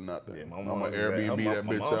that shit for nothing. Yeah, my I'm mom gonna is Airbnb my that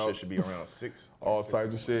bitch mom out. shit should be around 6. All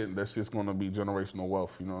types of shit. That's just gonna be generational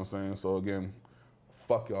wealth. You know what I'm saying? So again,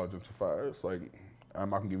 fuck y'all gentrifiers. Like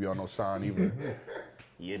I'm not gonna give y'all no shine either.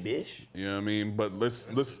 Yeah, bitch. You know what I mean? But let's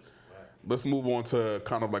move on to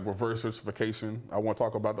kind of like reverse certification. I want to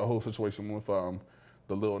talk about the whole situation with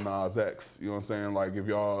the Lil Nas X. You know what I'm saying? Like if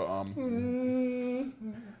y'all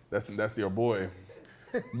that's your boy.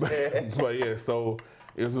 but yeah, so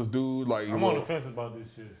it was this dude like I'm on the fence about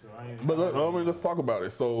this shit, so I ain't. But let's talk about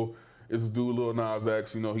it. So it's this dude Lil Nas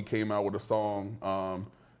X. You know, he came out with a song,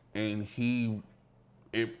 and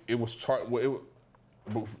it was chart. Well,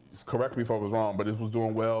 correct me if I was wrong, but it was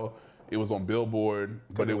doing well. It was on Billboard,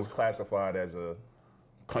 but It was classified as a,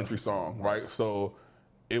 country song, right? So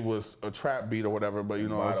it was a trap beat or whatever. But you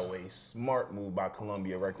know, by the way, smart move by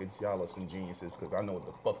Columbia Records. Y'all are some geniuses because I know what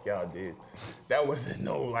the fuck y'all did. That wasn't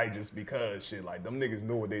no like just because shit. Like them niggas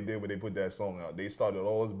knew what they did when they put that song out. They started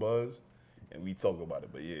all this buzz, and we talk about it.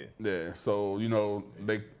 But yeah, yeah. So you know,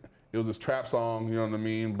 it was this trap song. You know what I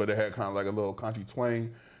mean? But it had kind of like a little country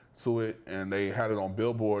twang to it, and they had it on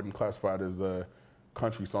Billboard and classified as a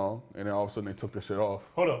country song. And then all of a sudden they took the shit off.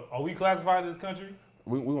 Hold up, are we classified as country?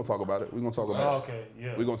 We're gonna talk about it. We're gonna talk about Oh, it. okay,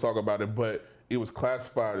 yeah. We're gonna talk about it, but it was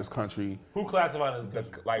classified as country. Who classified as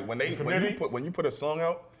country? like when you put a song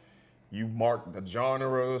out, you mark the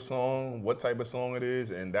genre of the song, what type of song it is,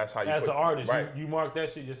 and that's how you. As put, the artist, right? you mark that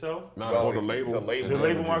shit yourself? Or the label. The The label.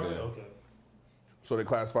 label marks it? Okay. So they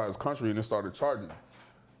classified as country and it started charting.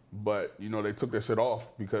 But you know, they took that shit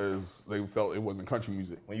off because they felt it wasn't country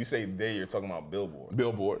music. When you say they, you're talking about Billboard.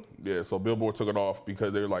 Billboard, yeah. So Billboard took it off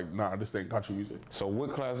because they were like, nah, this ain't country music. So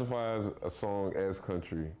what classifies a song as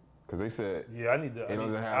country? Because they said Yeah, I need to. it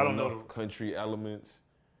doesn't I have don't enough know. country elements.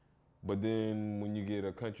 But then when you get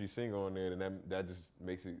a country singer on there, then that just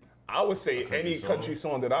makes it. I would say country any song. country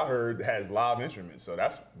song that I heard has live instruments. So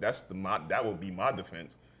that would be my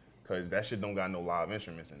defense, because that shit don't got no live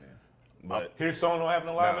instruments in there. But His song don't have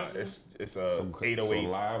no live nah, instruments? it's a 808 So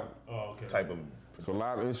live. Oh, okay. type of. So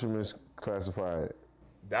live instruments classified.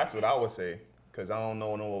 That's what I would say, because I don't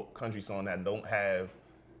know no country song that don't have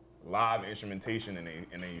live instrumentation in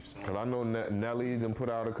a song. Cause I know Nelly done put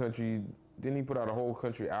out a country. Didn't he put out a whole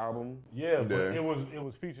country album? Yeah, but Yeah. it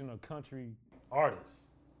was featuring a country artist.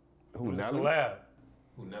 Who It was a Nelly? collab.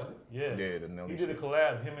 Who Nelly? Yeah. Yeah, the Nelly He did a shit.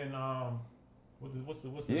 collab. Him and what's the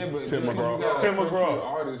Yeah, but Tim just 'cause McGraw. you got a Tim country McGraw.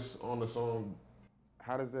 artist on the song,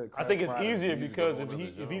 how does that? I think it's classify as easier music because of if another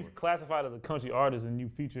he's genre? classified as a country artist and you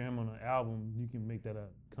feature him on an album, you can make that a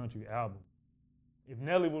country album. If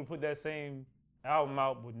Nelly would put that same album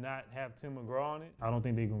out but not have Tim McGraw on it, I don't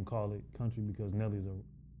think they're gonna call it country because Nelly's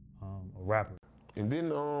a rapper. And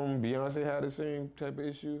didn't Beyonce have the same type of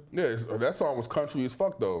issue? Yeah, that song was country as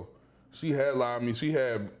fuck though. She had she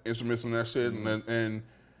had instruments and that shit, and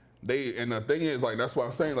the thing is like that's why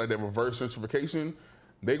I'm saying like that reverse gentrification,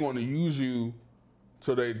 they going to use you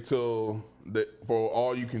till for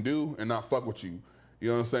all you can do and not fuck with you. You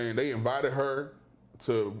know what I'm saying? They invited her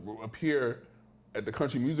to appear at the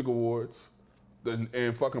Country Music Awards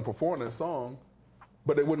and fucking perform that song,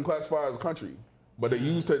 but they wouldn't classify her as country. But they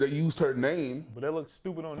used her name. But that looks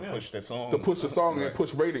stupid on them. Push the song. To push the song and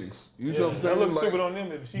push ratings. You know what I'm saying? That looks Like, stupid on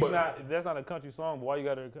them. If that's not a country song, why you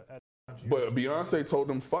got her at country? But Beyonce told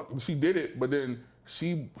them fuck. She did it, but then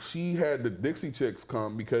she had the Dixie Chicks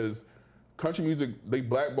come because country music they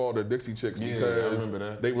blackballed the Dixie Chicks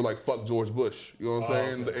because they were like fuck George Bush. You know what I'm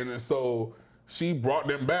saying? Okay. And so she brought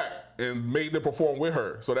them back and made them perform with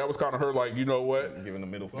her. So that was kind of her like, you know what? Giving the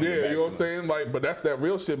middle finger. Yeah, you know what I'm saying? Like, but that's that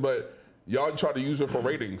real shit. But y'all try to use her for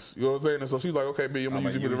ratings. You know what I'm saying? And so she's like, okay, B, I'm gonna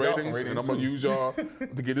use you for the ratings, and I'm gonna use y'all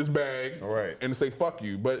to get this bag and to say fuck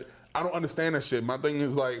you. But I don't understand that shit. My thing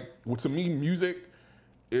is like, to me, music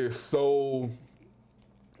is so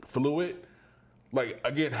fluid. Like,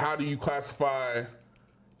 again, how do you classify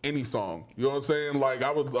any song? You know what I'm saying? Like,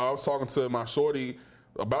 I was talking to my shorty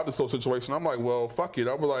about this whole situation. I'm like, well, fuck it.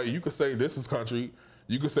 I was like, you could say this is country.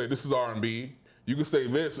 You could say this is R&B. You could say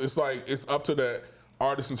this. It's like, it's up to that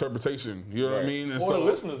artist interpretation. You know what I mean? And or the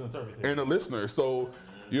listener's interpretation. And the listener. So,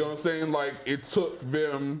 you know what I'm saying? Like, it took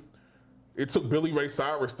Billy Ray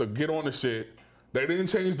Cyrus to get on the shit. They didn't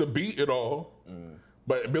change the beat at all.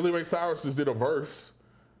 But Billy Ray Cyrus just did a verse.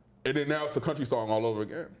 And then now it's a country song all over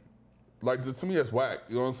again. Like, to me, that's whack.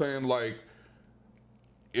 You know what I'm saying? Like,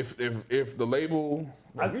 if the label...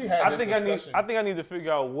 I think I need to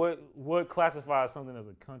figure out what classifies something as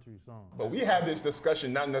a country song. But we had this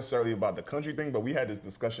discussion, not necessarily about the country thing, but we had this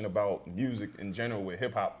discussion about music in general with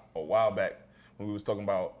hip hop a while back when we was talking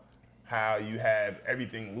about how you have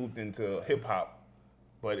everything looped into hip hop,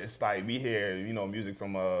 but it's like we hear music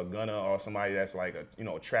from a Gunna or somebody that's like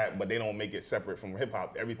a trap, but they don't make it separate from hip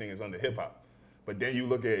hop. Everything is under hip hop. But then you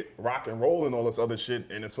look at rock and roll and all this other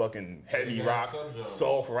shit, and it's fucking heavy rock,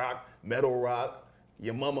 soft rock, metal rock.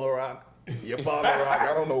 Your mama rock, your father rock,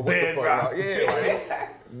 I don't know what the fuck rock. Yeah,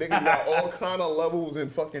 like, niggas got all kind of levels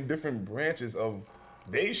and fucking different branches of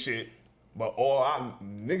they shit, but all our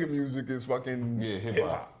nigga music is fucking hip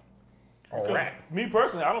hop. Or rap. Me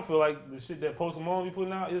personally, I don't feel like the shit that Post Malone be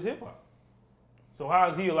putting out is hip hop. So how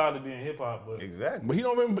is he allowed to be in hip hop? Exactly. But he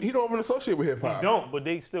don't even associate with hip hop. He don't, but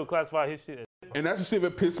they still classify his shit as hip hop. And that's the shit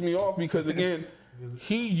that pissed me off because again,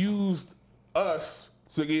 he used us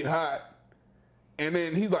to get hot. And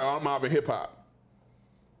then he's like, I'm out of hip hop.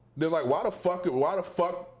 They're like, why the fuck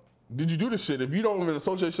did you do this shit if you don't even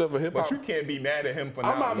associate yourself with hip hop? But you can't be mad at him for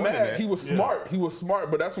not I'm not mad. That. He was smart. He was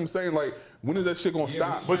smart, but that's what I'm saying. Like, when is that shit gonna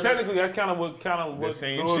stop? But technically, that's kind of what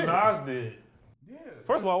Lil Nas did. Yeah.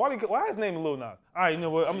 First of all, why his name is Lil Nas? All right, you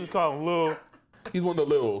know what? I'm just calling him Lil. He's one of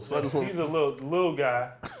the Lils. He's a little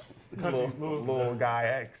guy. Little guy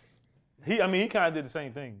X. He kind of did the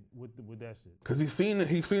same thing with that shit. Cause he's seen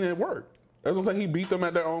it work. That's what I'm saying. He beat them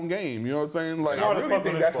at their own game. You know what I'm saying? Like, I really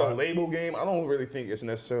think that's a label game. I don't really think it's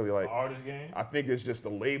necessarily like artist game. I think it's just the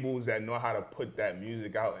labels that know how to put that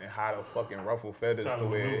music out and how to fucking ruffle feathers to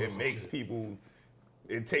where it makes people.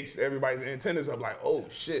 It takes everybody's antennas up. Like, oh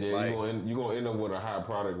shit! Yeah, like, you're gonna end up with a high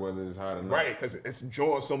product whether it's hot or not. Right? Because it's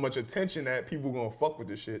drawing so much attention that people gonna fuck with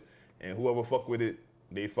this shit, and whoever fuck with it,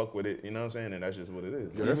 they fuck with it. You know what I'm saying? And that's just what it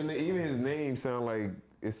is. Even his name sound like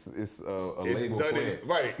it's a label plant.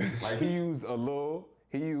 Right. Like he used a Lil,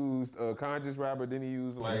 he used a conscious rapper, then he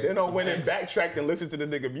used like. Then I went and backtracked and listened to the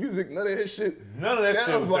nigga music. None of his shit. None of that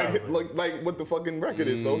sounds shit like what the fucking record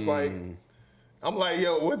is. So it's like, I'm like,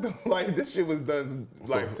 yo, what the this shit was done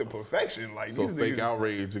like to perfection. Like so these fake niggas,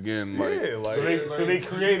 outrage again. Like, yeah, like so they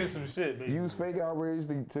created some shit. Basically. Use fake outrage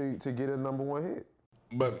to get a #1 hit.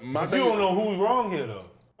 But you don't know who's wrong here though.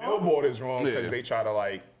 Billboard is wrong because they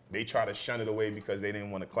try to shun it away because they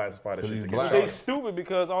didn't want to classify the shit. Black. They stupid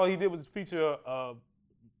because all he did was feature a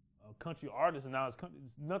country artist, and now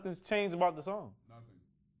nothing's changed about the song. Nothing.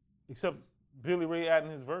 Except Billy Ray adding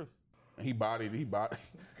his verse. He bodied.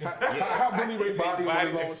 How Billy Ray bodied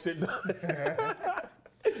his own shit done?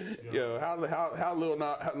 Yo, how Lil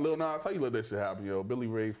Nas, how you let that shit happen, yo? Billy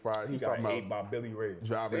Ray fried. He got hate by Billy Ray.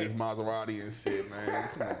 Driving his Maserati and shit, man.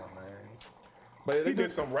 Come on, man. But he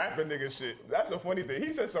did some rapping nigga shit. That's a funny thing.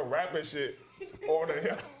 He said some rapping shit on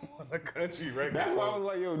the country record. That's why I was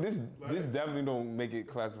like, yo, this definitely don't make it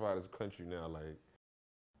classified as country now. Like,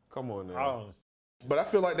 come on now. But I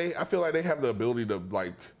feel like they have the ability to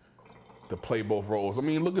like to play both roles. I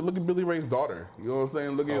mean, look at Billy Ray's daughter. You know what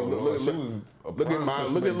I'm saying? Look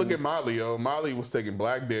at Miley. Yo, Miley was taking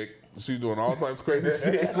black dick. She's doing all types of crazy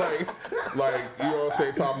shit. Like you know what I'm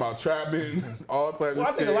saying? Talking about trapping, all types of shit.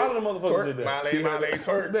 I think a lot of the motherfuckers did that. Miley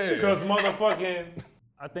twerk. Because motherfucking,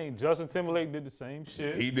 I think Justin Timberlake did the same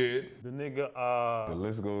shit. He did. The nigga, The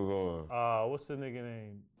list goes on. what's the nigga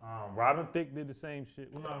name? Robin Thicke did the same shit.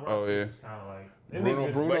 Well, not Robin Oh, yeah. Thicke, it's kind of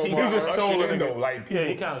like But he just just stole stole it. though. Like people, Yeah,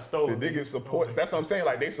 he kind of stole the it. niggas supports. That's what I'm saying.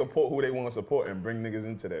 Like they support who they want to support and bring niggas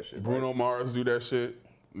into that shit. Bruno Mars do that shit.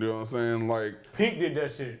 You know what I'm saying? Like Pink did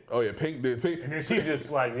that shit. oh yeah, Pink did. Pink. And then she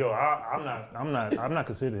just like, yo, I'm not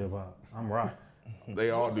considered hip hop. I'm rock.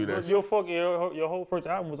 They all do that. Your fucking your whole first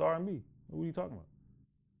album was R&B. What are you talking about?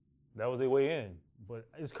 That was their way in. But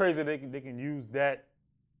it's crazy they can use that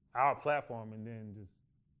our platform and then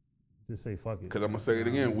just say fuck it. Because I'm gonna say it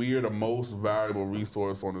again, we are the most valuable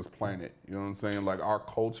resource on this planet. You know what I'm saying? Like our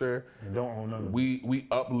culture, And don't own none of it. we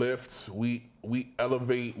uplift, we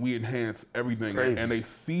elevate, we enhance everything, Crazy. and they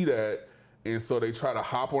see that, and so they try to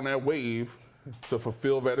hop on that wave to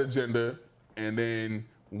fulfill that agenda, and then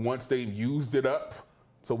once they've used it up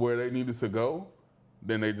to where they needed to go,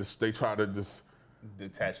 then they try to just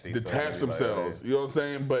detach themselves. You know what I'm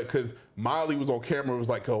saying? But because Miley was on camera, it was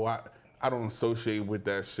like, oh, I don't associate with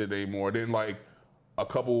that shit anymore. Then like a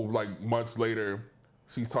couple like months later,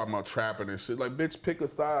 she's talking about trapping and shit. Like, bitch, pick a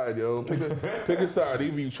side, yo. Pick a side.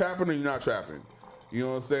 Either you trapping or you not trapping. You know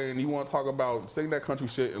what I'm saying? You want to talk about sing that country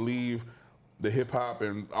shit and leave the hip hop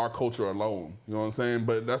and our culture alone. You know what I'm saying?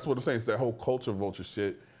 But that's what I'm saying. It's that whole culture vulture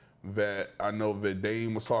shit that I know that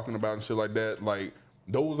Dame was talking about and shit like that. Like,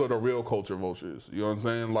 those are the real culture vultures. You know what I'm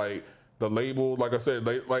saying? Like the label, like I said,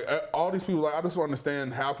 like all these people. Like, I just don't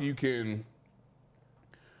understand how you can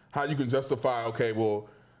justify. Okay, well,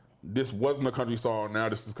 this wasn't a country song. Now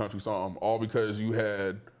this is a country song, all because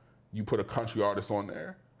you put a country artist on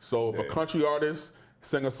there. So if a country artist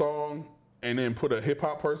sing a song and then put a hip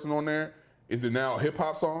hop person on there, is it now a hip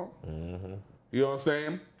hop song? Mm-hmm. You know what I'm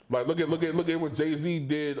saying? Like look at what Jay-Z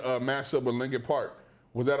did mashup with Linkin Park.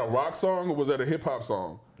 Was that a rock song or was that a hip hop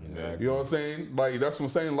song? Exactly. You know what I'm saying? Like that's what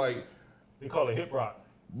I'm saying. Like They call it hip rock.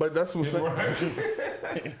 but that's what I'm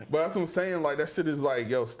saying. But that's what I'm saying. Like that shit is like,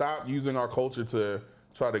 yo, stop using our culture to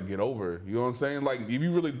try to get over. You know what I'm saying? Like if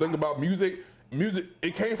you really think about music,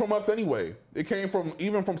 it came from us anyway. It came from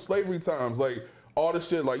even from slavery times. Like all this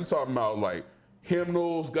shit, like you talking about like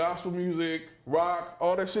hymnals, gospel music, rock,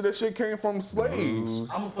 all that shit. That shit came from slaves.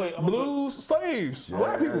 Blues, slaves,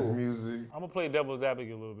 black people. Music. I'm gonna play devil's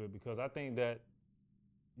advocate a little bit because I think that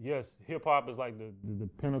yes, hip hop is like the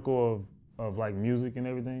pinnacle of like music and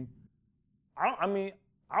everything. I mean,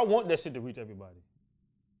 I want that shit to reach everybody.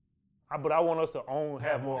 But I want us to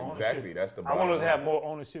have more ownership. Exactly, that's the I want us to bottom have more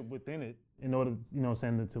ownership within it in order, you know what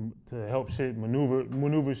I'm saying, to help shit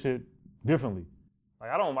maneuver shit differently. Like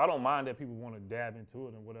I don't mind that people want to dab into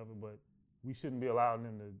it and whatever, but we shouldn't be allowing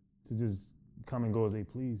them to just come and go as they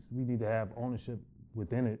please. We need to have ownership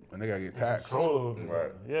within it. And they gotta get taxed. Control of it.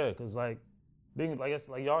 Right. Yeah, because like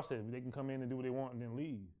y'all said, they can come in and do what they want and then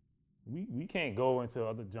leave. We can't go into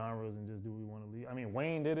other genres and just do what we want to leave. I mean,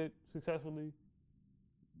 Wayne did it successfully.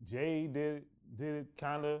 Jay did it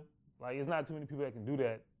kind of. Like, it's not too many people that can do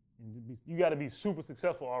that. And you got to be super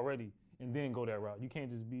successful already and then go that route. You can't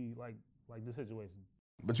just be like this situation.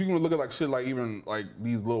 But you can look at like shit like even like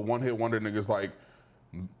these little one-hit wonder niggas like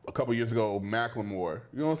a couple years ago, Macklemore.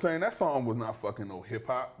 You know what I'm saying? That song was not fucking no hip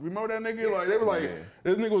hop. Remember that nigga? Like they were like,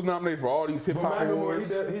 this nigga was nominated for all these hip hop awards.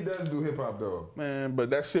 He does do hip hop though. Man, but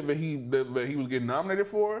that shit that he was getting nominated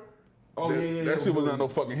for, yeah. That shit was not no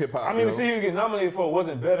fucking hip hop. I mean, the shit he was getting nominated for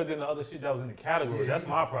wasn't better than the other shit that was in the category. That's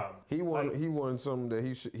my problem. He won something that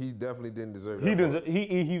he definitely didn't deserve. He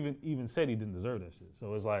even said he didn't deserve that shit.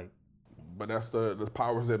 So it's like, but that's the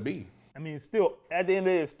powers that be. I mean, still at the end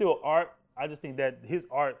of the day, it's still art. I just think that his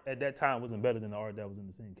art at that time wasn't better than the art that was in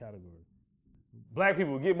the same category. Black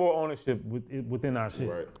people get more ownership within our shit.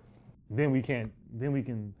 Right. Then we can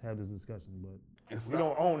have this discussion, but we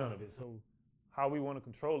don't own none of it. So how we want to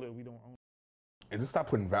control it, we don't own it. And just stop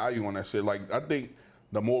putting value on that shit. Like, I think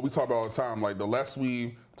the more we talk about all the time, like, the less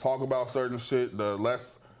we talk about certain shit, the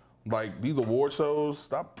less, like, these award shows,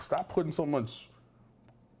 stop putting so much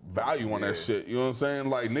value on that shit. You know what I'm saying?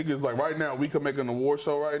 Like, niggas, like, right now, we could make an award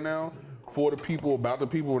show right now for the people, about the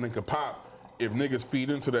people, and it could pop if niggas feed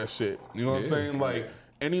into that shit. You know what I'm saying? Like,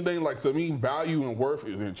 anything, like, to me, value and worth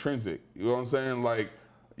is intrinsic. You know what I'm saying? Like,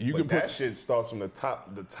 you can put that shit starts from the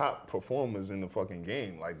top performers in the fucking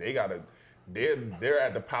game. Like they gotta they're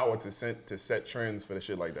at the power to set trends for the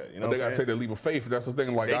shit like that. You know, But they gotta take that leap of faith. That's the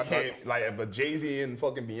thing. Like, they can't like if a Jay-Z and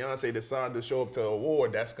fucking Beyonce decide to show up to an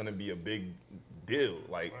award, that's gonna be a big deal.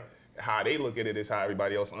 Like how they look at it is how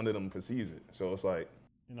everybody else under them perceives it. So it's like,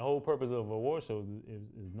 and the whole purpose of award shows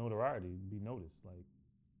is notoriety, be noticed. Like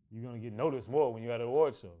you're gonna get noticed more when you're at an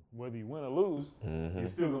award show. Whether you win or lose, you're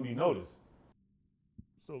still gonna be noticed.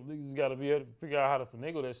 So niggas just gotta be able to figure out how to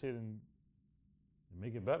finagle that shit and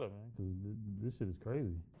make it better, man. Cause this shit is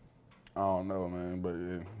crazy. I don't know, man, but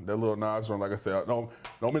yeah, that little Nas joint, like I said, the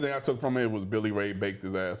only thing I took from it was Billy Ray baked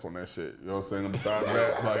his ass on that shit. You know what I'm saying? And besides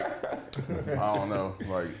that, like, I don't know.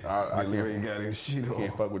 Like, I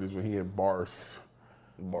can't fuck with this when he had bars.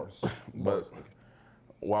 But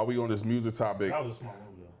while we on this music topic, That was a smart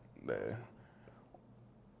move,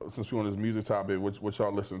 though. since we on this music topic, what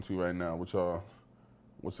y'all listening to right now?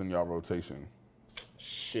 What's in y'all rotation?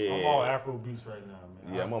 shit. I'm all Afro beats right now,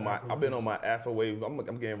 man. Yeah, I've been on my Afro wave. I'm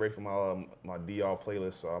getting ready for my DR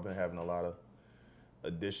playlist, so I've been having a lot of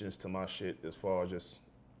additions to my shit as far as just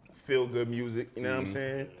feel good music. You know what I'm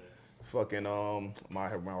saying? Fucking my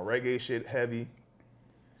reggae shit heavy,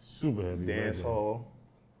 Super heavy. dance reggae. hall,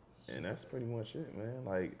 and that's pretty much it, man.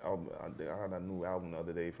 Like I had a new album the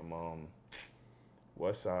other day from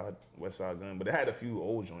West Side Gun, but it had a few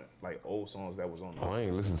old songs that was on there. Oh, I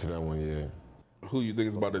ain't listened to that one yet. Who you think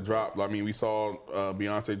is about to drop? I mean, we saw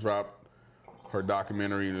Beyonce drop her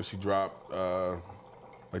documentary, and then she dropped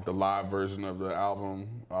like the live version of the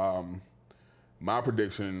album. My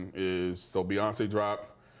prediction is, so Beyonce dropped.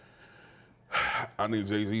 I think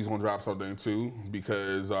Jay-Z's gonna drop something too,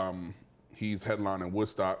 because he's headlining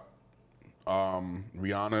Woodstock.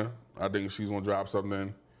 Rihanna, I think she's gonna drop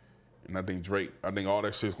something. And I think Drake, I think all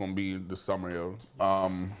that shit's gonna be this summer, yo.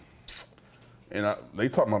 And they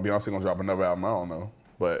talking about Beyonce gonna drop another album, I don't know.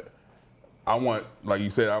 But I want, like you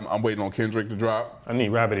said, I'm waiting on Kendrick to drop. I need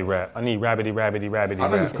Rabbity Rap. I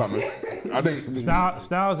think it's coming. I think Styles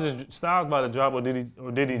about to drop, or did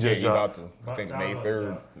he just He drop? about to. I think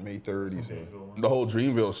May 3rd, he said. the whole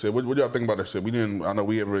Dreamville shit. What y'all think about that shit? I know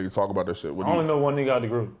we haven't really talked about that shit. What I do only know one nigga out the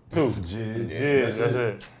group. Two. Jizz. That's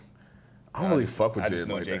it. I don't really fuck with I Jid just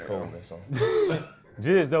know like J. that, Cole. yo. That's all.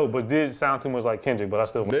 Jizz dope, but Jizz sound too much like Kendrick, but I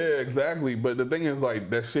still. Yeah, exactly. But the thing is, like,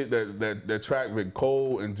 that shit that track with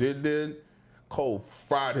Cole and Jid did, Cole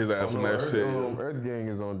fried his ass on that shit. Earth Gang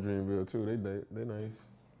is on Dreamville too. They nice.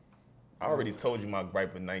 I already told you my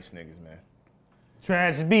gripe with nice niggas, man.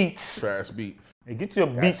 Trash beats. Trash beats. Hey, get your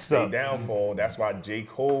That's beats their up. downfall. That's why J.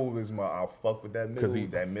 Cole is I'll fuck with that middle, 'Cause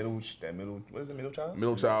what is it, middle child?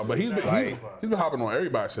 Middle child. But he's been hopping on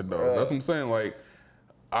everybody's shit, though. That's what I'm saying. Like,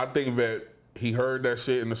 I think that he heard that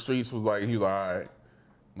shit in the streets, he was like, all right,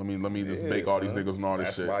 let me just make all these niggas and all this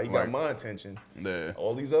That's shit. why he Like, got my attention. Yeah.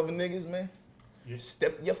 All these other niggas, man,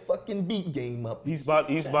 step your fucking beat game up. He's about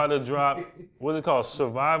to drop, what's it called?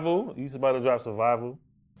 Survival? He's about to drop Survival.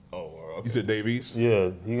 Oh, okay. You said Davies? Yeah,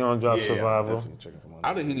 he gonna drop Yeah, Survival. definitely checking for my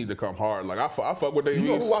I think he need to come hard. Like, I fuck with Davies. You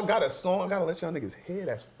know who I got a song? I gotta let y'all niggas hear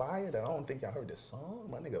that's fire. That I don't think y'all heard this song.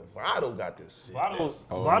 My nigga Vado got this shit.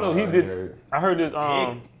 Vado, he did. I heard this.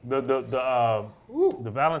 The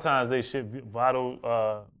Valentine's Day shit.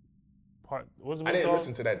 Vado part. What's it I didn't called?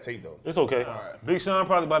 listen to that tape though. It's okay. Big Sean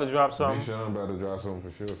probably about to drop Big something. Sean about to drop something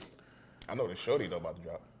for sure. I know the shorty though about to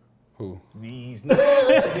drop. Who? These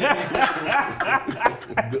niggas.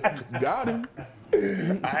 Got him.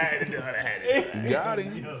 I had it. Got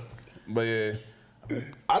him. But yeah.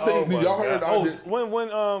 I think, y'all heard? When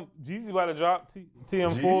Jeezy about to drop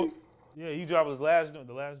TM4. Yeah, he dropped his last joint.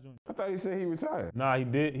 The last joint. I thought he said he retired. Nah, he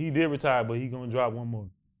did retire, but he gonna drop one more.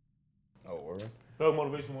 Oh, word. Thug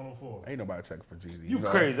Motivation 104. Ain't nobody checking for Jeezy. You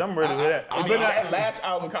crazy? I'm ready for that. I mean, that last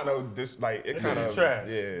album kind of just like it That kind shit of was trash.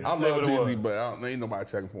 Yeah. I Say love what it was. Jeezy, but ain't nobody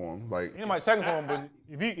checking for him. Like, Ain't nobody checking for him, but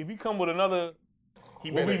if he come with another,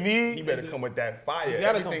 He what better, we need, he better come with that fire. He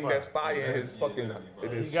gotta Everything come that's fire in his fucking.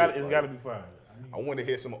 it's got to be fire. I want to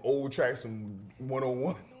hear some old tracks from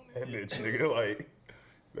 101 on that bitch, nigga. Like,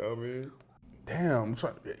 you know what I mean? damn,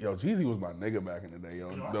 Jeezy was my nigga back in the day, yo.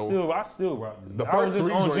 I still rock. The I was first just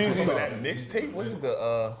three on joints was Jeezy. tough. That mixtape, was it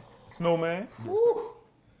the Snowman.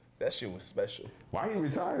 that shit was special. Why he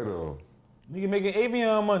retired though? Nigga making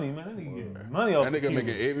Avion money, man. That nigga getting money off That the nigga Cuban.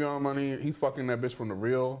 making Avion money. He's fucking that bitch from The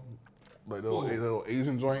Real, like the little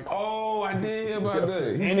Asian joint. Oh, I did hear about that.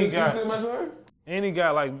 And he got- still mess with her? And he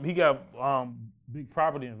got big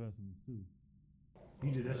property investments too. He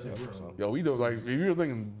did that shit real. Yo, we do like, if you're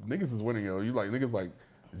thinking niggas is winning, yo, you like niggas like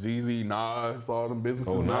Jeezy, Nas, all them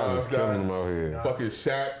businesses. Oh, Nas is got killing him out here. Fucking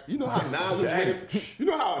Shaq. You know how Nas is winning? You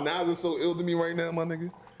know how Nas is so ill to me right now, my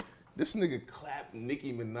nigga? This nigga clapped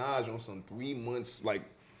Nicki Minaj on some 3 months, like,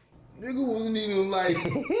 Nigga wasn't even like,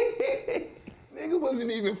 nigga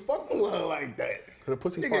wasn't even fucking with her like that. The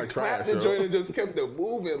pussy's Nigga probably clapped trash, the yo. joint and just kept it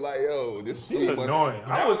moving like, yo, this She's annoying.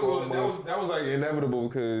 That was like inevitable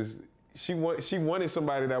because she wanted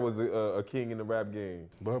somebody that was a king in the rap game.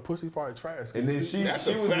 But her pussy's probably trash. And then she That's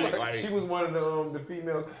was a fact, like, like- she was one of the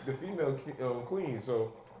female queens,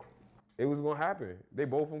 so it was gonna happen. They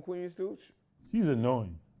both from Queens too. She's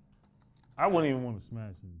annoying. I wouldn't even want to smash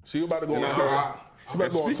her. She about to go on tour. She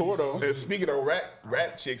about to go on tour though. And speaking of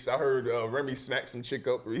rap chicks, I heard Remy smack some chick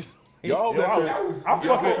up recently. Y'all, I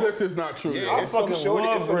hope this is not true. Yeah, Yo, it's some fucking shorty,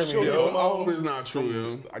 love it's some Remy, shorty yo, from, I hope it's not true,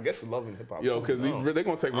 yo. I guess Love and Hip Hop. Yo, because they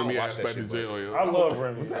gonna take I don't Remy watch ass that back to shit, jail, yo. I love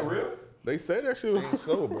Remy. Is that real? They said that shit was. Ain't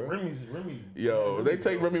so, bro. Remy. Yo, they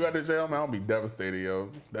take Remy back to jail, man. I'll be devastated, yo.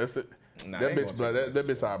 That's it. Nah, that they bitch, ain't black, gonna that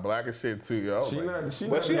bitch out black as shit too, yo. She Like, not.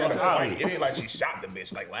 But she not- had like, it ain't like she shot the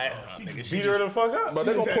bitch like last time, nigga. She Beat her just, the fuck up. but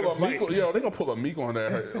they just gonna had pull a a Meek, fight. yo. They gonna pull a Meek on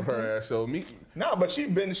her ass, yo. Meek, nah, but she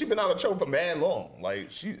been out of trouble for mad long.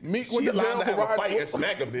 Like she Meek she went to allowed jail to for have a riding- fight and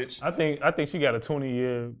smack a bitch. I think she got a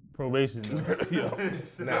 20-year probation. Though.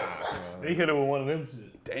 Nah, They hit her with one of them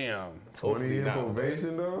shit. damn. 20 years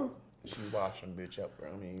probation though. she washed some bitch up, bro.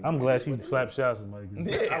 I mean, I'm glad she slapped shots at Mike.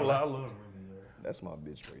 Yeah. I love Remy. that's my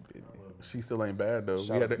bitch right there, man. She still ain't bad though. We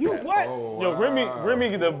Shout had out that. You what? Oh, Yo, wow.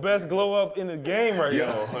 Remy the best glow up in the game right Yo,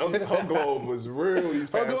 now. her globe was real these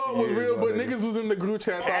Her past girl few was years, real, my but nigga. niggas was in the group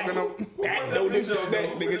chat talking up. Pat, no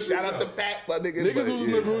disrespect, nigga. Shout out to Pat, my nigga. Niggas but was in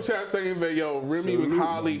yeah. the group chat saying that yo, Remy was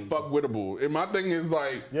highly fuckwittable. And my thing is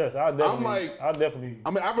like, Yes, I'll definitely.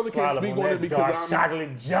 I mean, I really slide can't up speak on on that it because dark I'm.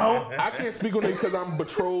 chocolate jump. I can't speak on it because I'm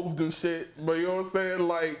betrothed and shit. But you know what I'm saying?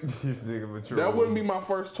 Like, This nigga mature. that wouldn't be my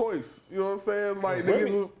first choice. You know what I'm saying? Like,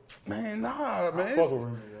 Remy? niggas was, man, nah, man. Fuck with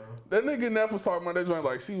Remy, yo. That nigga Neff was talking about that joint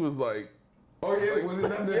like she was like, Oh yeah, was it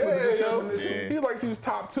not that? yeah, yo. Definition? He like she was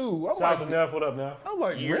top 2. I'm Shout out like, to Neff, what up now? I'm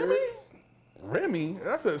like, Remy? Remy? And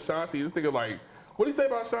I said Shanti. This nigga like, what do you say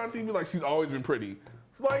about Shanti? He be like, she's always been pretty.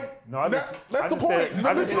 It's like, No, I just- that's I the just point. said-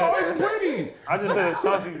 I just She's said- always been pretty. I just said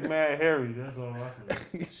Shanti's mad hairy. That's all I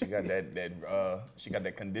said. She got she got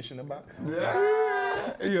that conditioner box.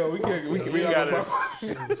 Yo, we We not got gonna to. talk.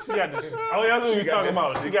 She got to. Oh, yeah, that's what we got talking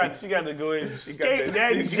that about. She got to go ahead and got skate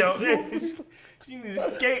that that jump. She need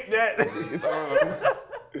to skate that.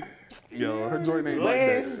 Yo, her joint ain't like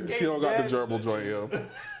Lance, that. She don't got the that- gerbil joint, yo.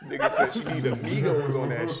 Nigga said she need amigos on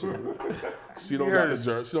that shit. She don't got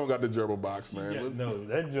the she don't got the gerbil box, man. Yeah, But- no,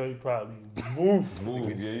 that joint probably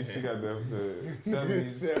moved. Yeah, she got the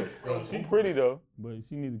 70s. She pretty though, but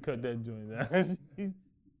she need to cut that joint down.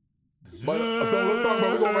 But so let's talk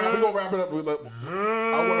about we gonna wrap it up. I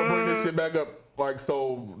want to bring this shit back up. Like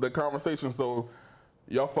so, the conversation. So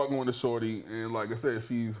y'all fucking with the shorty, and like I said,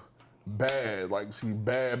 she's bad. Like she's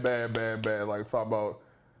bad. Like talk about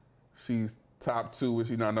she's top 2, and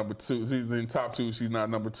she's not number 2. She's in top 2. She's not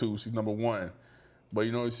number 2. She's number 1. But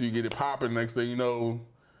you know, so you get it popping. Next thing you know,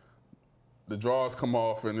 the draws come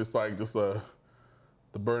off, and it's like just the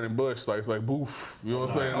burning bush. Like it's like boof. You know what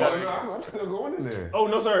I'm saying? Oh, Like, no, I'm still going in there. Oh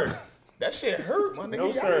no, sir. That shit hurt, my nigga. No,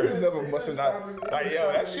 Y'all sir. niggas never busting out. Like,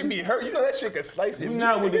 yo, that shit be hurt. You know that shit can slice your You meat.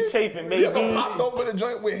 not with the nigga. chafing, You ever baby. popped over the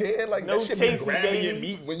joint with head? Like, No that shit be chafing, grabbing your baby.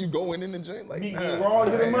 meat when you going in the joint? Like, Be nah. raw,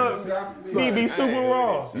 get him up. BB super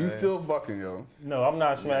raw. you still fucking, yo. No, I'm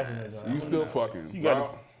not smashing that joint. You still fucking. She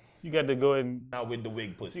Wow. got to go ahead and Not with the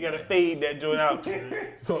wig pussy. she got to fade that joint out.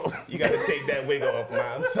 So You gotta take that wig off,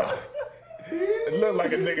 man. I'm sorry. It look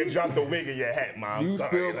like a nigga dropped the wig in your hat, man. I'm you sorry.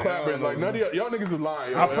 still Like, I clapping. don't Like know. none of y'all niggas is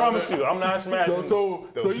lying. I promise you, I'm not smashing. So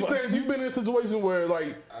you fuck? saying you've been in a situation where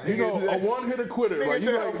like you know Niggas a say- one hitter quitter. Nigga Like you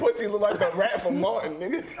said her like pussy look like the rat from Martin,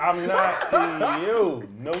 nigga. I'm not. Yo,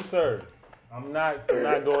 no sir. I'm not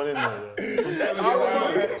going in there.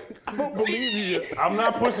 I don't believe you. I'm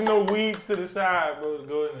not pushing no weeds to the side, bro.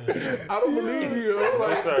 Go in there. I don't believe you. No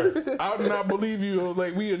Like sir. I do not believe you.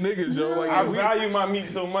 Like we are niggas, yo. Like I we, value my meat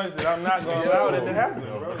so much that I'm not gonna allow that to happen,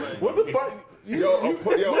 bro. Like, what the fuck? Yo, a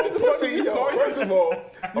pussy, first of all,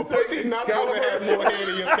 a pussy's not supposed to have more hair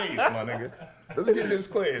than your face, my nigga. Let's get this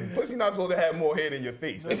clear. Pussy not supposed to have more hair than your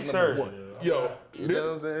face. That's number sir. one. Yo, You know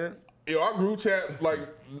what I'm saying? yo, our group chat like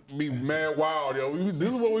be mad wild, yo. This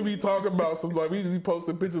is what we be talking about. So like we just be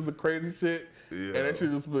posting pictures of crazy shit, and that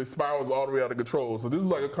shit just like, spirals all the way out of control. So this is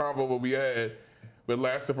like a convo what we had, but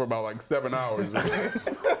lasted for about like 7 hours.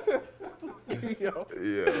 Yo.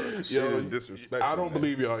 Yeah, Yo, was disrespectful. I don't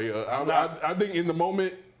believe y'all, yo. I think in the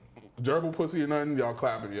moment, gerbil pussy or nothing, y'all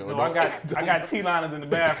clapping, yo. no, I got T-liners in the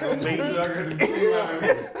bathroom, baby.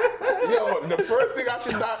 Yo, the first thing I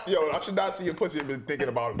should not see your pussy and been thinking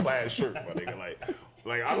about a plaid shirt, my nigga. Like,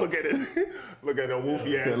 Like I look at it, look at a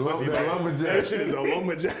woofy ass pussy. That lumberjack. That shit is a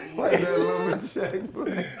lumberjack. That lumberjack.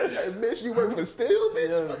 Hey, bitch, you work for Steel,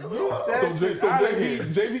 bitch. So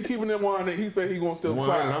JV keeping it one, and he said he gonna still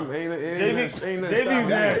clap. JV's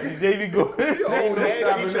nasty. JV go. Oh,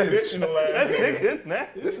 nasty traditional ass. That nigga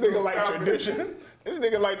nasty. This nigga like tradition. This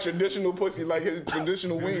nigga like traditional pussy, like his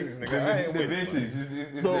traditional wings, nigga. I ain't The with it. vintage.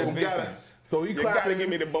 It's So, that vintage. so he You gotta clapping. give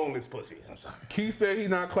me the boneless pussies. I'm sorry. Keith said he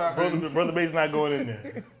not clapping. Brother Bass not going in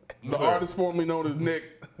there. The artist formerly known as Nick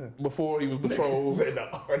before he was betrothed. Said the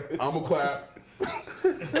artist. I'ma clap.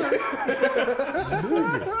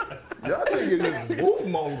 Y'all niggas is wolf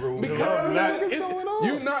mongrel. Because What's going on?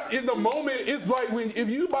 you not in the moment. It's like when if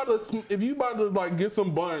you about to like get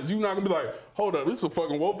some buns, you not gonna be like, hold up, this is a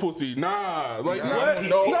fucking wolf pussy. Nah, like Nah,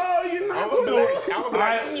 no, no. you're not. So, all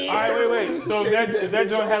right, wait. So if that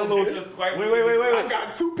joint had a little. Wait. I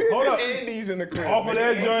got 2 pairs Hold of up. Andes in the crib. Off of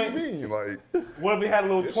that nigga. joint- What you mean? Like, What if it had a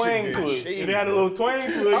little This twang shit to getting it? shady, If it had a little twang to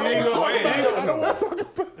it, you ain't I going. don't want to talk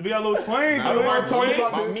about. If it had a little twang I don't to want it, to talk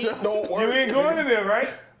about my this. meat don't work. you ain't going in there, right?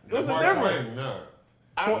 What's the difference?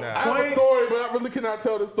 I have a story, but I really cannot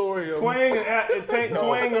tell the story. Of Twang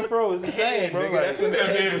and fro is the same, bro. Nigga, Like, that's what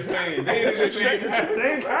they the same. it's the same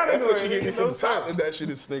That's category. what you give me nigga. some No top stop. and that shit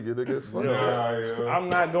is stinking, nigga. Fuck that. I'm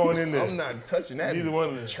not going in there. I'm not touching that. Neither one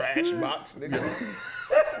of them. Trash box, nigga.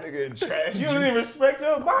 Nigga in trash. You don't even juice. respect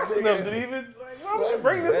your box Nigga. enough to even like. Why would you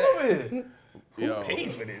bring this over here? yo,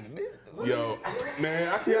 Paid for this, bitch. yo, man,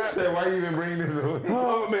 I see. Why you even bring this up?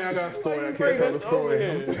 Oh man, I got a story. I you can't bring tell the this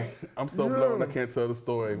over story. here? I'm so blown. I can't tell the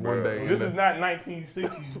story one day. This and is not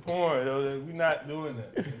 1960s porn, though. We're not doing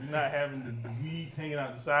that. We're not having the weeds hanging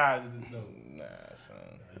out the sides of this, though. Nah, son.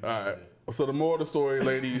 all right. So the moral of the story,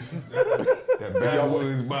 ladies, That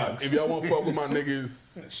backwoods box. if y'all want to fuck with my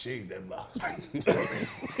niggas, Shave that box.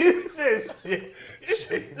 He said shit.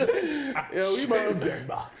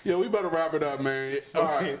 we better wrap it up, man. All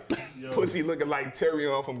right, Pussy looking like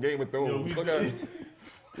Tyrion from Game of Thrones. Look at him.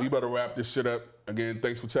 we better wrap this shit up. Again,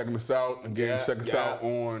 thanks for checking us out. Again, Yeah, check us yeah. out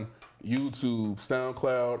on YouTube,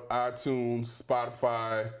 SoundCloud, iTunes,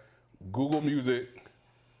 Spotify, Google Music,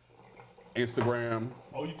 Instagram.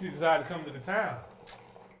 Oh, you decided to come to the town.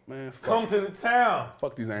 Man, fuck, Come to the town.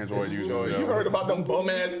 fuck these Android users. You yo. heard about them bum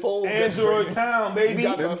ass folds? Android town, You baby.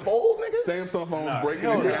 got the fold, nigga? Samsung phones Nah, breaking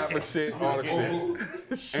hell in no. half and shit, all the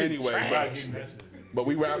shit. Anyway, Not getting that shit. but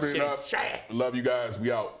we wrapping it up. Love you guys.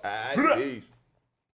 We out. Alright, peace.